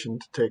obligation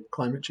to take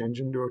climate change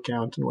into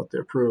account in what they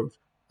approve.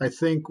 I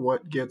think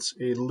what gets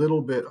a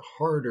little bit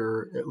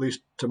harder, at least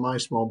to my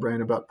small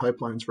brain, about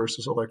pipelines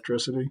versus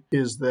electricity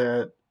is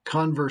that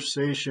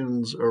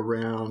conversations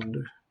around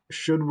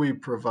should we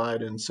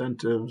provide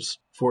incentives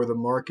for the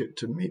market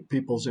to meet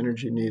people's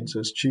energy needs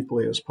as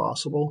cheaply as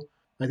possible,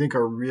 I think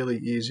are really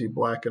easy,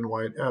 black and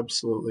white,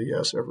 absolutely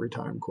yes, every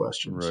time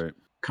questions. Right.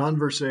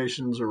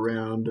 Conversations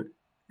around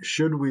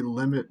should we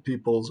limit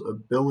people's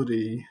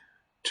ability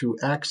to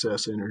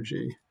access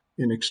energy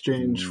in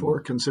exchange Mm, for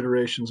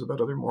considerations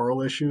about other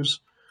moral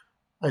issues,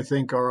 I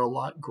think are a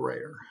lot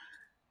grayer.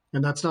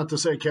 And that's not to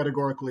say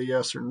categorically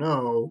yes or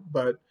no,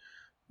 but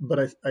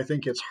I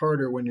think it's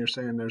harder when you're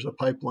saying there's a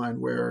pipeline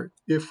where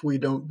if we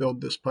don't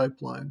build this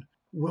pipeline,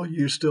 will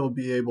you still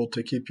be able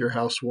to keep your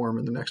house warm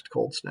in the next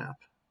cold snap?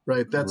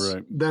 Right.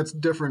 right. That's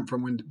different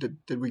from when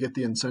did we get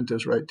the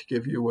incentives right to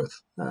give you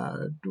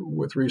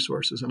with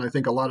resources. And I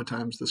think a lot of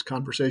times this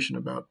conversation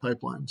about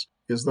pipelines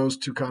is those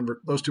two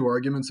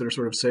arguments that are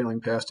sort of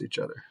sailing past each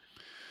other.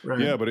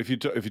 Right. Yeah, but if you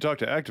talk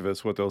to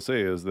activists, what they'll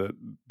say is that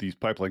these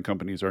pipeline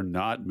companies are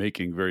not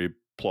making very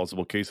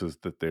plausible cases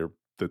that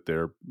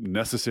they're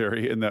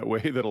necessary in that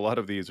way. That a lot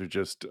of these are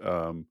just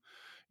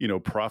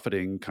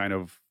profiting kind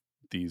of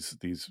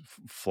these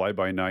fly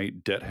by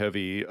night debt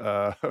heavy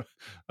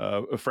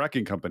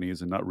fracking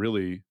companies, and not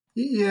really.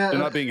 Yeah. They're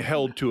not being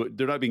held to it.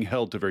 They're not being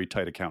held to very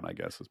tight account, I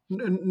guess.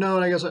 No,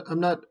 and I guess I'm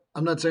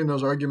not saying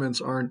those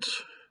arguments are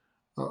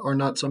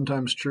not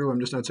sometimes true. I'm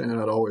just not saying they're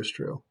not always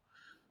true.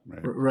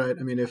 Right. Right.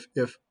 I mean, if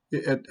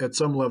at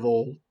some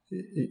level,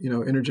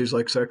 energy is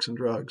like sex and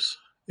drugs.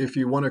 If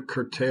you want to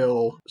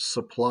curtail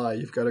supply,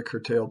 you've got to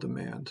curtail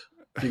demand.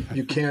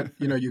 You can't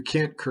you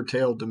can't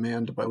curtail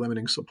demand by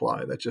limiting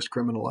supply. That just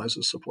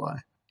criminalizes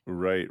supply.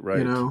 Right.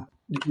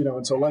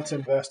 And so let's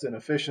invest in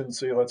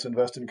efficiency. Let's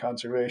invest in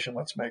conservation.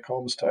 Let's make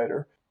homes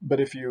tighter.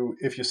 But if you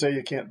say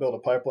you can't build a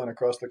pipeline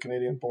across the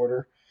Canadian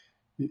border,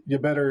 you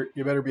better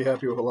be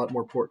happy with a lot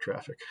more port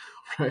traffic,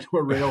 right,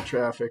 or rail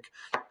traffic,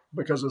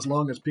 because as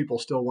long as people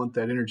still want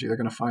that energy, they're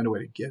going to find a way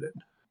to get it.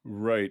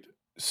 Right.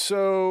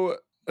 So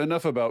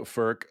enough about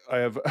FERC.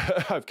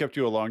 I've kept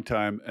you a long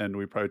time, and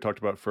we probably talked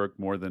about FERC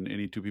more than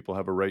any two people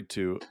have a right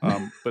to.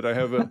 But I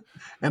have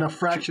and a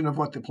fraction of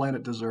what the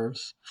planet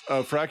deserves.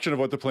 A fraction of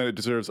what the planet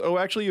deserves. Oh,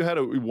 actually, you had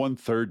a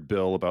 1/3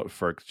 bill about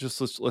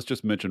FERC. Let's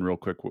just mention real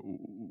quick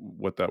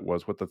what that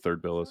was. What the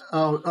third bill is.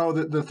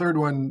 The third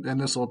one,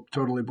 and this will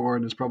totally bore,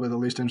 and is probably the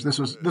least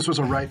interesting. This was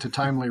a right to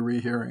timely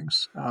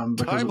rehearings.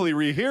 Timely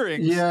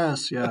rehearings.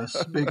 Yes,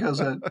 because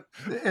and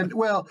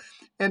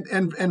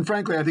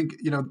frankly, I think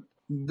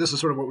this is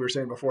sort of what we were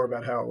saying before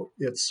about how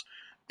it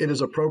is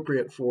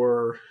appropriate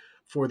for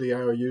the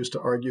IOUs to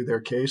argue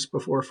their case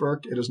before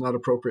FERC. It is not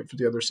appropriate for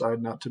the other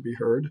side not to be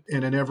heard.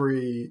 And in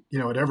every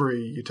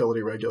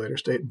utility regulator,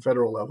 state and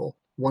federal level,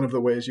 one of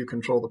the ways you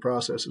control the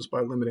process is by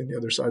limiting the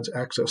other side's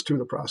access to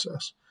the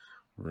process.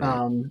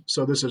 Right.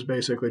 So this is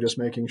basically just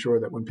making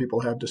sure that when people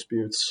have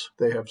disputes,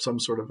 they have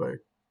some sort of a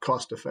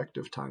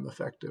cost-effective,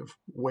 time-effective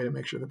way to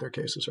make sure that their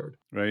case is heard.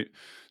 Right.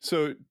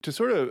 So to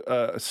sort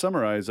of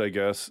summarize, I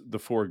guess, the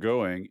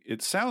foregoing,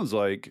 it sounds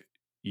like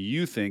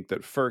you think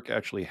that FERC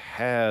actually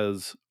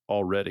has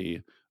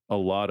already a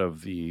lot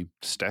of the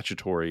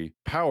statutory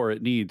power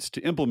it needs to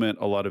implement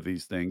a lot of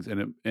these things.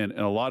 And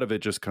a lot of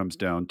it just comes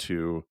down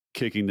to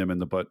kicking them in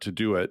the butt to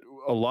do it.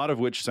 A lot of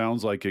which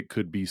sounds like it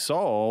could be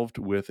solved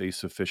with a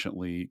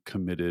sufficiently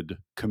committed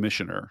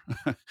commissioner.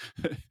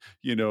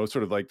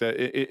 Sort of like that.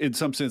 In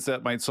some sense,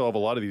 that might solve a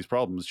lot of these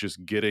problems,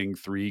 just getting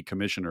 3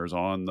 commissioners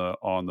on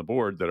the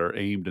board that are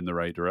aimed in the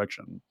right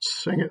direction.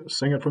 Sing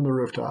it from the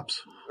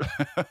rooftops.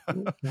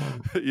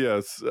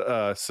 Yes.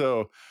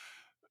 So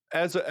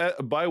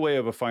by way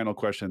of a final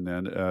question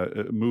then,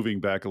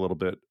 moving back a little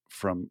bit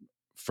from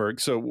FERC,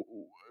 so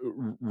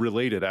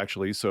related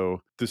actually,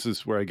 so this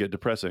is where I get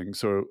depressing.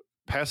 So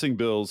passing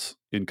bills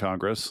in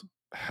Congress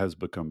has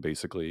become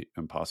basically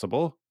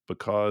impossible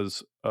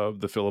because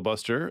of the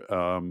filibuster.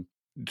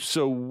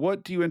 So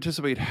what do you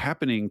anticipate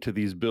happening to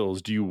these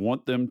bills? Do you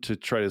want them to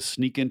try to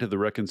sneak into the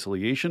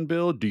reconciliation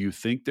bill? Do you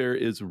think there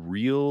is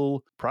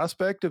real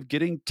prospect of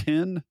getting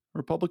 10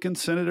 Republican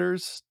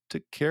senators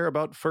to care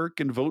about FERC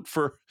and vote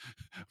for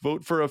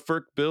a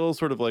FERC bill?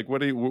 Sort of like, where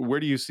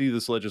do you see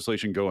this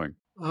legislation going?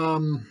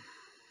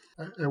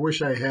 I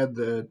wish I had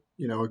a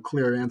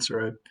clear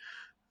answer.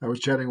 I was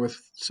chatting with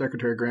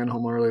Secretary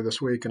Granholm earlier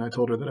this week, and I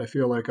told her that I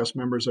feel like us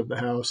members of the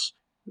House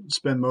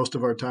spend most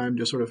of our time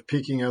just sort of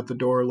peeking out the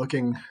door,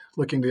 looking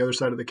the other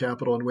side of the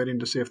Capitol and waiting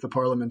to see if the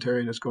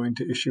parliamentarian is going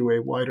to issue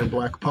a white or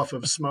black puff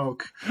of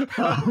smoke.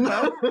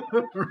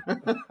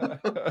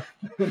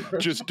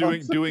 Just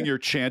doing your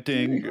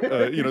chanting,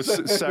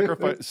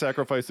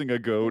 sacrificing a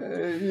goat.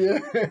 Yeah,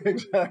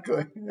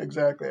 exactly.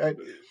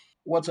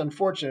 What's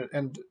unfortunate,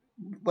 and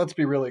let's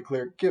be really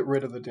clear, get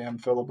rid of the damn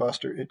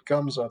filibuster. It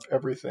gums up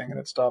everything and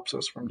it stops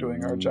us from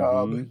doing our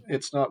job.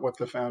 It's not what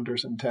the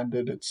founders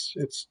intended.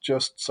 It's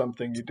just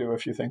something you do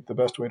if you think the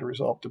best way to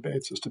resolve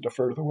debates is to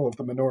defer to the will of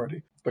the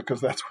minority, because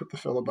that's what the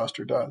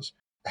filibuster does.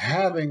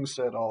 Having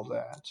said all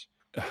that,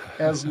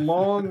 as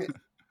long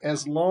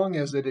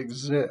as it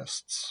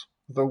exists,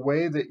 the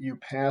way that you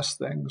pass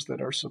things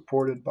that are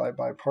supported by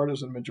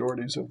bipartisan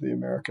majorities of the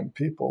American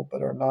people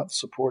but are not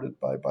supported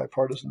by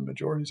bipartisan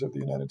majorities of the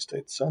United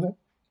States Senate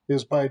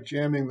is by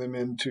jamming them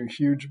into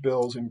huge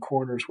bills in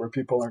corners where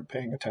people aren't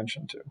paying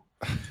attention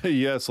to.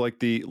 Yes, like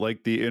the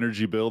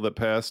energy bill that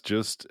passed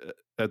just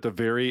at the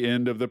very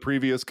end of the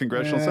previous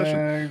congressional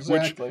session,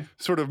 which Exactly.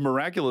 sort of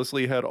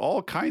miraculously had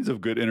all kinds of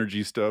good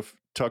energy stuff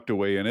tucked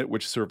away in it,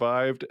 which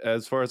survived,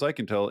 as far as I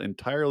can tell,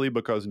 entirely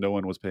because no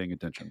one was paying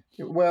attention.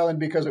 Well, and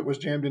because it was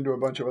jammed into a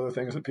bunch of other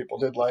things that people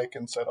did like,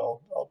 and said,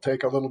 I'll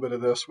take a little bit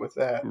of this with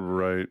that.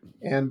 Right.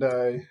 And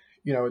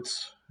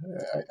it's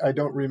I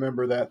don't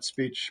remember that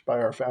speech by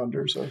our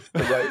founders of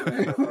the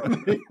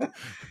right.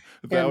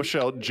 Thou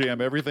shalt jam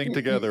everything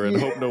together and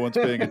hope no one's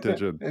paying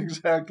attention.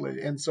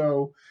 Exactly. And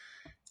so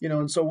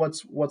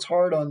what's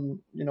hard on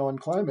on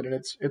climate, and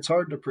it's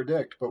hard to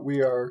predict, but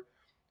we are,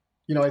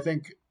 I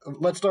think,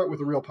 let's start with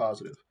the real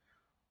positive.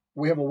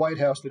 We have a White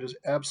House that is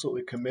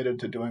absolutely committed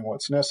to doing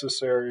what's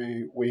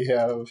necessary. We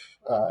have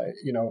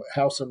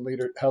House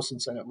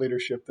and Senate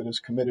leadership that is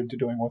committed to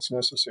doing what's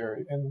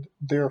necessary, and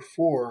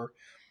therefore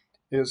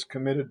is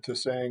committed to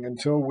saying,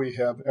 until we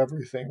have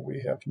everything,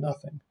 we have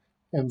nothing.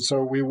 And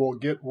so we will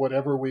get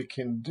whatever we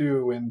can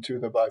do into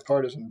the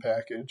bipartisan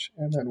package,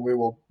 and then we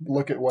will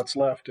look at what's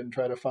left and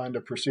try to find a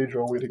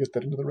procedural way to get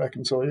that into the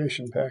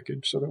reconciliation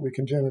package so that we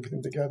can jam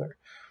everything together.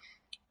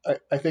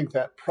 I think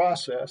that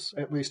process,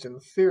 at least in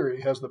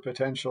theory, has the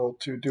potential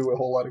to do a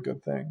whole lot of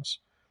good things.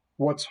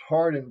 What's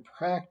hard in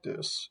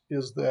practice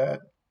is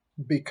that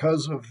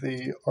because of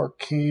the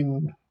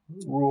arcane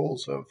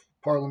rules of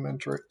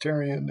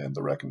parliamentarian and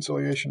the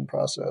reconciliation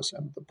process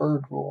and the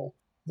Byrd rule,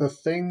 the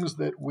things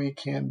that we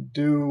can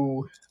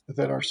do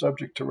that are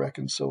subject to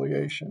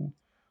reconciliation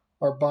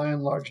are by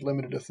and large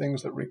limited to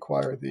things that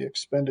require the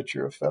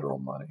expenditure of federal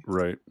money.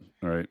 Right.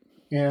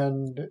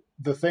 And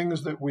the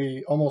things that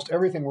almost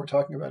everything we're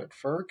talking about at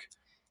FERC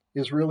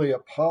is really a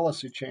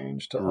policy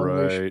change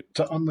to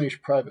unleash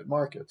private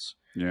markets.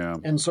 Yeah.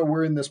 And so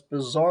we're in this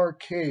bizarre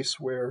case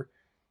where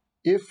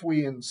if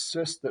we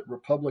insist that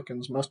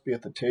Republicans must be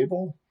at the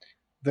table,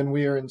 then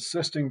we are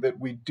insisting that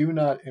we do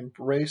not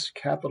embrace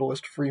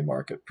capitalist free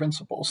market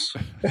principles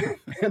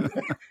and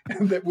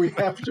that we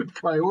have to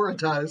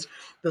prioritize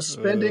the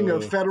spending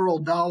of federal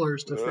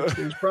dollars to fix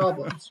these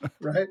problems,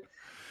 right?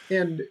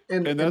 And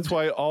that's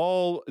why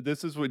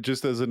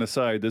just as an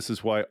aside, this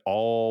is why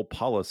all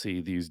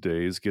policy these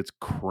days gets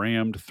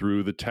crammed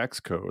through the tax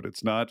code.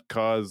 It's not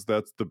because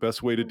that's the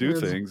best way to do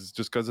things. It's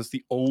just because it's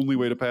the only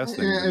way to pass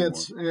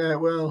things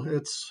anymore.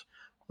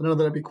 I don't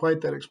know that I'd be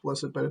quite that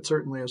explicit, but it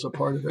certainly is a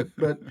part of it.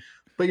 But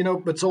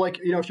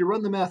if you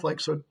run the math,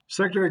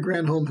 Secretary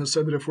Granholm has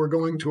said that if we're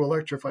going to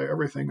electrify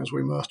everything as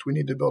we must, we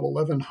need to build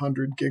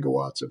 1,100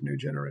 gigawatts of new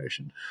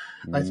generation.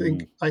 I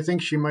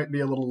think she might be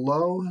a little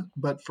low,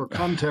 but for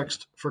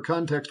context,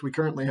 we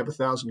currently have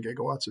 1,000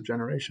 gigawatts of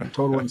generation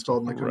total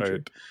installed in the country.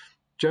 Right.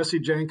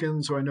 Jesse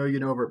Jenkins, who I know you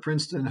know over at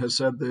Princeton, has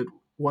said that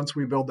once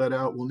we build that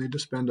out, we'll need to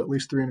spend at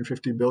least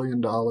 $350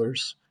 billion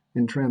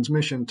in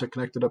transmission to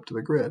connect it up to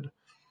the grid.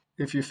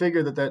 If you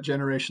figure that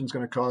generation is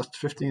going to cost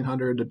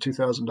 $1,500 to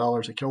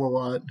 $2,000 a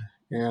kilowatt,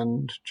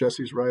 and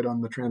Jesse's right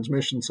on the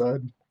transmission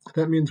side,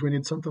 that means we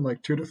need something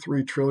like $2 to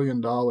 $3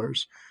 trillion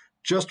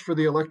just for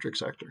the electric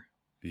sector.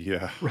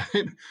 Yeah.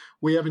 Right.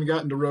 We haven't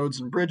gotten to roads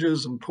and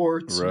bridges and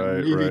ports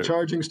and EV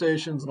charging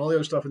stations and all the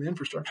other stuff in the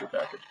infrastructure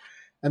package.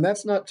 And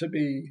that's not to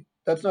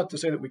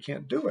say that we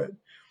can't do it.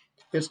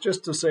 It's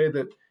just to say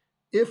that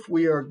if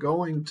we are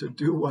going to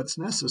do what's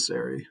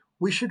necessary,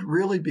 we should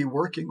really be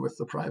working with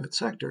the private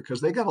sector because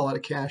they got a lot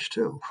of cash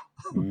too.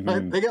 Mm-hmm.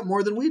 Right? They got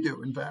more than we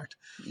do, in fact.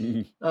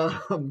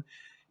 Mm-hmm.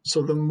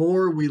 So the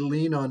more we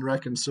lean on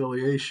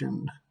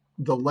reconciliation,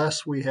 the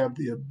less we have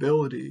the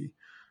ability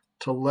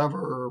to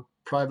lever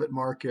private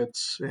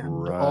markets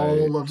and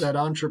all of that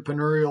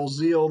entrepreneurial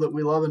zeal that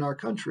we love in our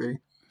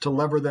country to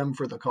lever them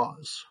for the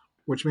cause,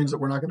 which means that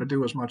we're not going to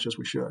do as much as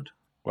we should.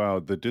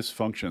 Wow, the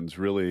dysfunctions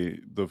really,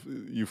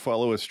 you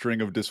follow a string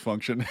of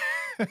dysfunction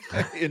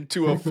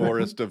into a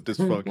forest of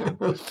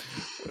dysfunction.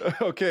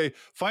 Okay,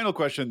 final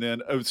question then.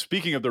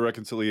 Speaking of the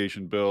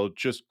reconciliation bill,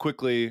 just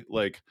quickly,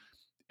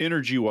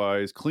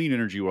 energy-wise, clean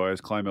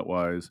energy-wise,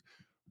 climate-wise,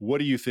 what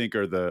do you think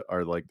are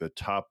the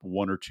top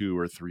one or two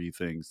or three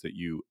things that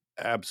you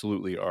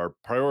absolutely are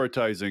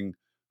prioritizing,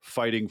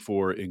 fighting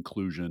for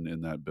inclusion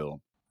in that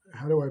bill?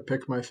 How do I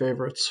pick my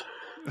favorites?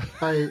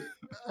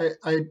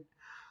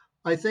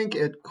 I think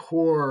at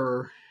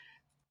core,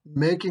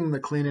 making the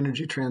clean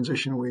energy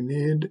transition we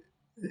need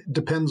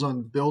depends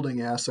on building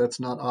assets,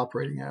 not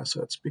operating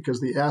assets, because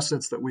the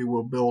assets that we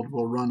will build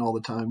will run all the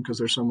time because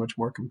they're so much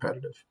more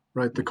competitive,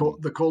 right? Mm-hmm.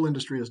 The coal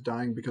industry is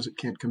dying because it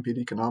can't compete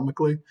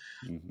economically.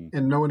 Mm-hmm.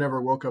 And no one ever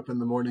woke up in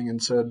the morning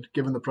and said,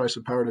 given the price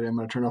of power today, I'm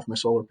going to turn off my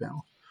solar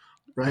panel,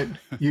 right?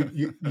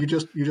 you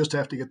just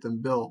have to get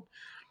them built.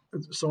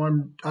 So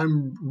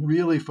I'm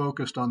really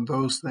focused on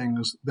those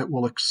things that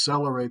will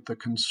accelerate the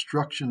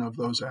construction of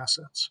those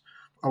assets.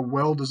 A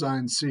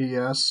well-designed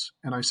CES,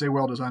 and I say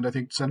well-designed, I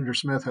think Senator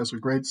Smith has a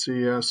great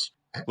CES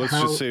Let's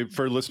just say,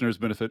 for listeners'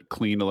 benefit,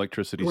 clean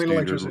electricity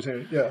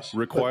standard, yes,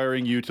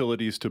 requiring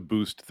utilities to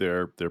boost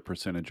their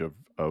percentage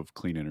of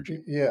clean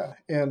energy. Yeah,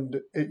 and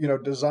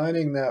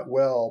designing that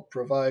well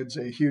provides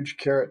a huge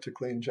carrot to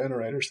clean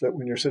generators. That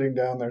when you're sitting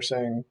down there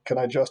saying, "Can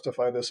I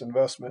justify this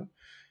investment?"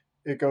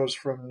 It goes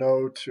from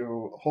no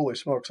to holy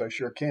smokes, I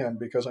sure can,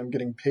 because I'm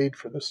getting paid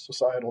for this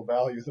societal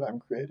value that I'm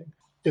creating.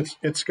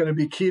 It's going to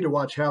be key to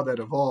watch how that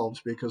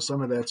evolves, because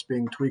some of that's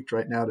being tweaked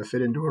right now to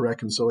fit into a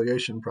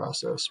reconciliation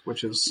process,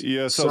 which is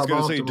yes. I was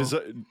going to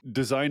say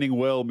designing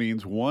well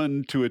means,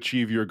 one, to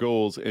achieve your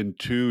goals, and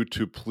two,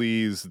 to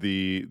please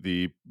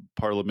the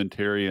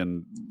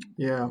parliamentarian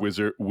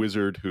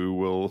wizard who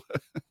will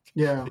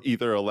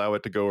either allow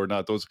it to go or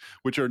not. Those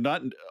which are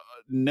not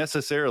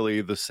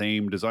necessarily the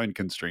same design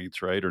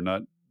constraints, right? Or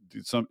not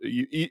some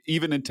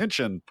even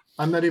intention.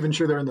 I'm not even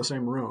sure they're in the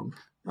same room.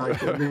 Right.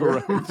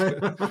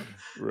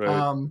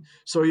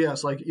 So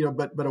yes,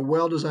 but a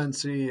well-designed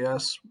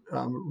CES,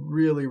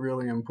 really,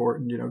 really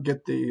important.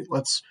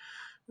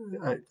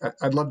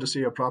 I'd love to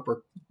see a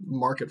proper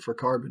market for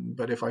carbon,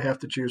 but if I have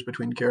to choose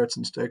between carrots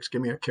and sticks,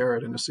 give me a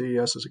carrot, and a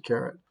CES is a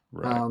carrot.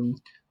 Right.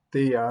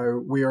 We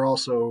are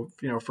also,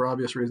 for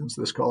obvious reasons,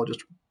 this call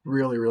just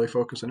really, really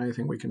focus on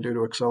anything we can do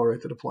to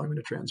accelerate the deployment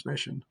of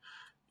transmission.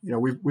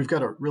 We've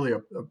got a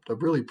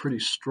really pretty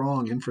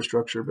strong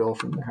infrastructure bill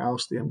from the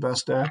House, the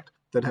INVEST Act,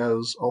 that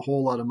has a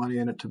whole lot of money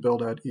in it to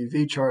build out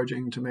EV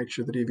charging, to make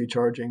sure that EV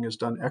charging is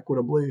done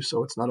equitably,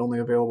 so it's not only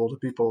available to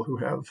people who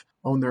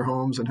own their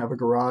homes and have a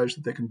garage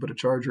that they can put a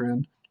charger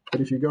in,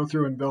 but if you go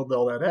through and build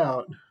all that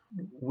out,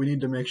 we need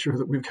to make sure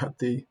that we've got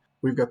the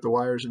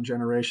wires and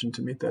generation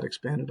to meet that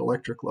expanded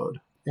electric load,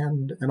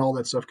 and all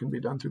that stuff can be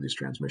done through these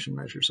transmission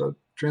measures. So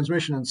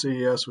transmission and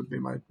CES would be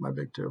my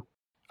big two.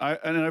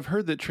 I've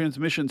heard that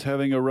transmission's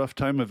having a rough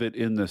time of it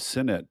in the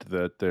Senate,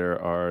 that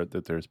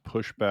there's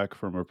pushback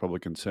from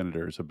Republican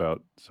senators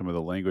about some of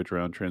the language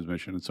around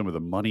transmission and some of the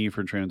money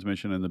for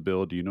transmission in the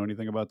bill. Do you know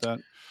anything about that?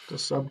 The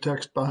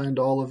subtext behind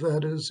all of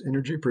that is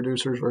energy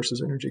producers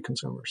versus energy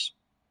consumers.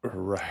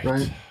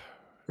 Right.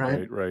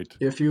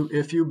 If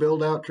you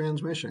build out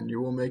transmission,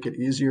 you will make it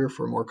easier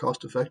for more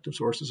cost-effective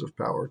sources of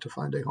power to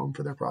find a home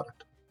for their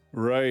product.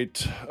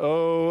 Right.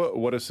 Oh,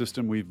 what a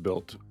system we've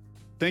built.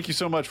 Thank you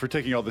so much for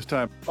taking all this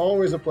time.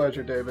 Always a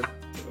pleasure, David.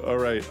 All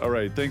right.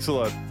 Thanks a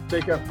lot.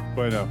 Take care.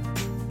 Bye now.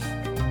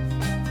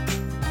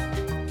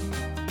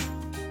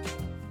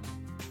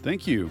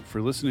 Thank you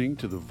for listening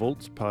to the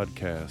Volts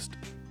podcast.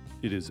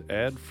 It is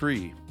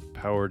ad-free,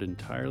 powered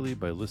entirely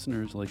by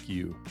listeners like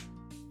you.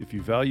 If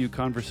you value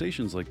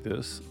conversations like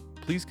this,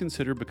 please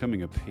consider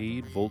becoming a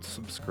paid Volts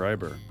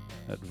subscriber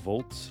at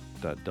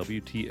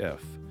volts.wtf.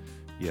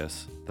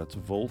 Yes, that's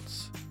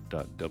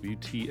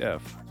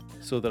volts.wtf,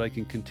 so that I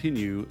can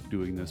continue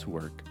doing this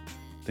work.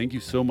 Thank you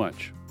so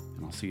much,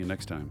 and I'll see you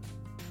next time.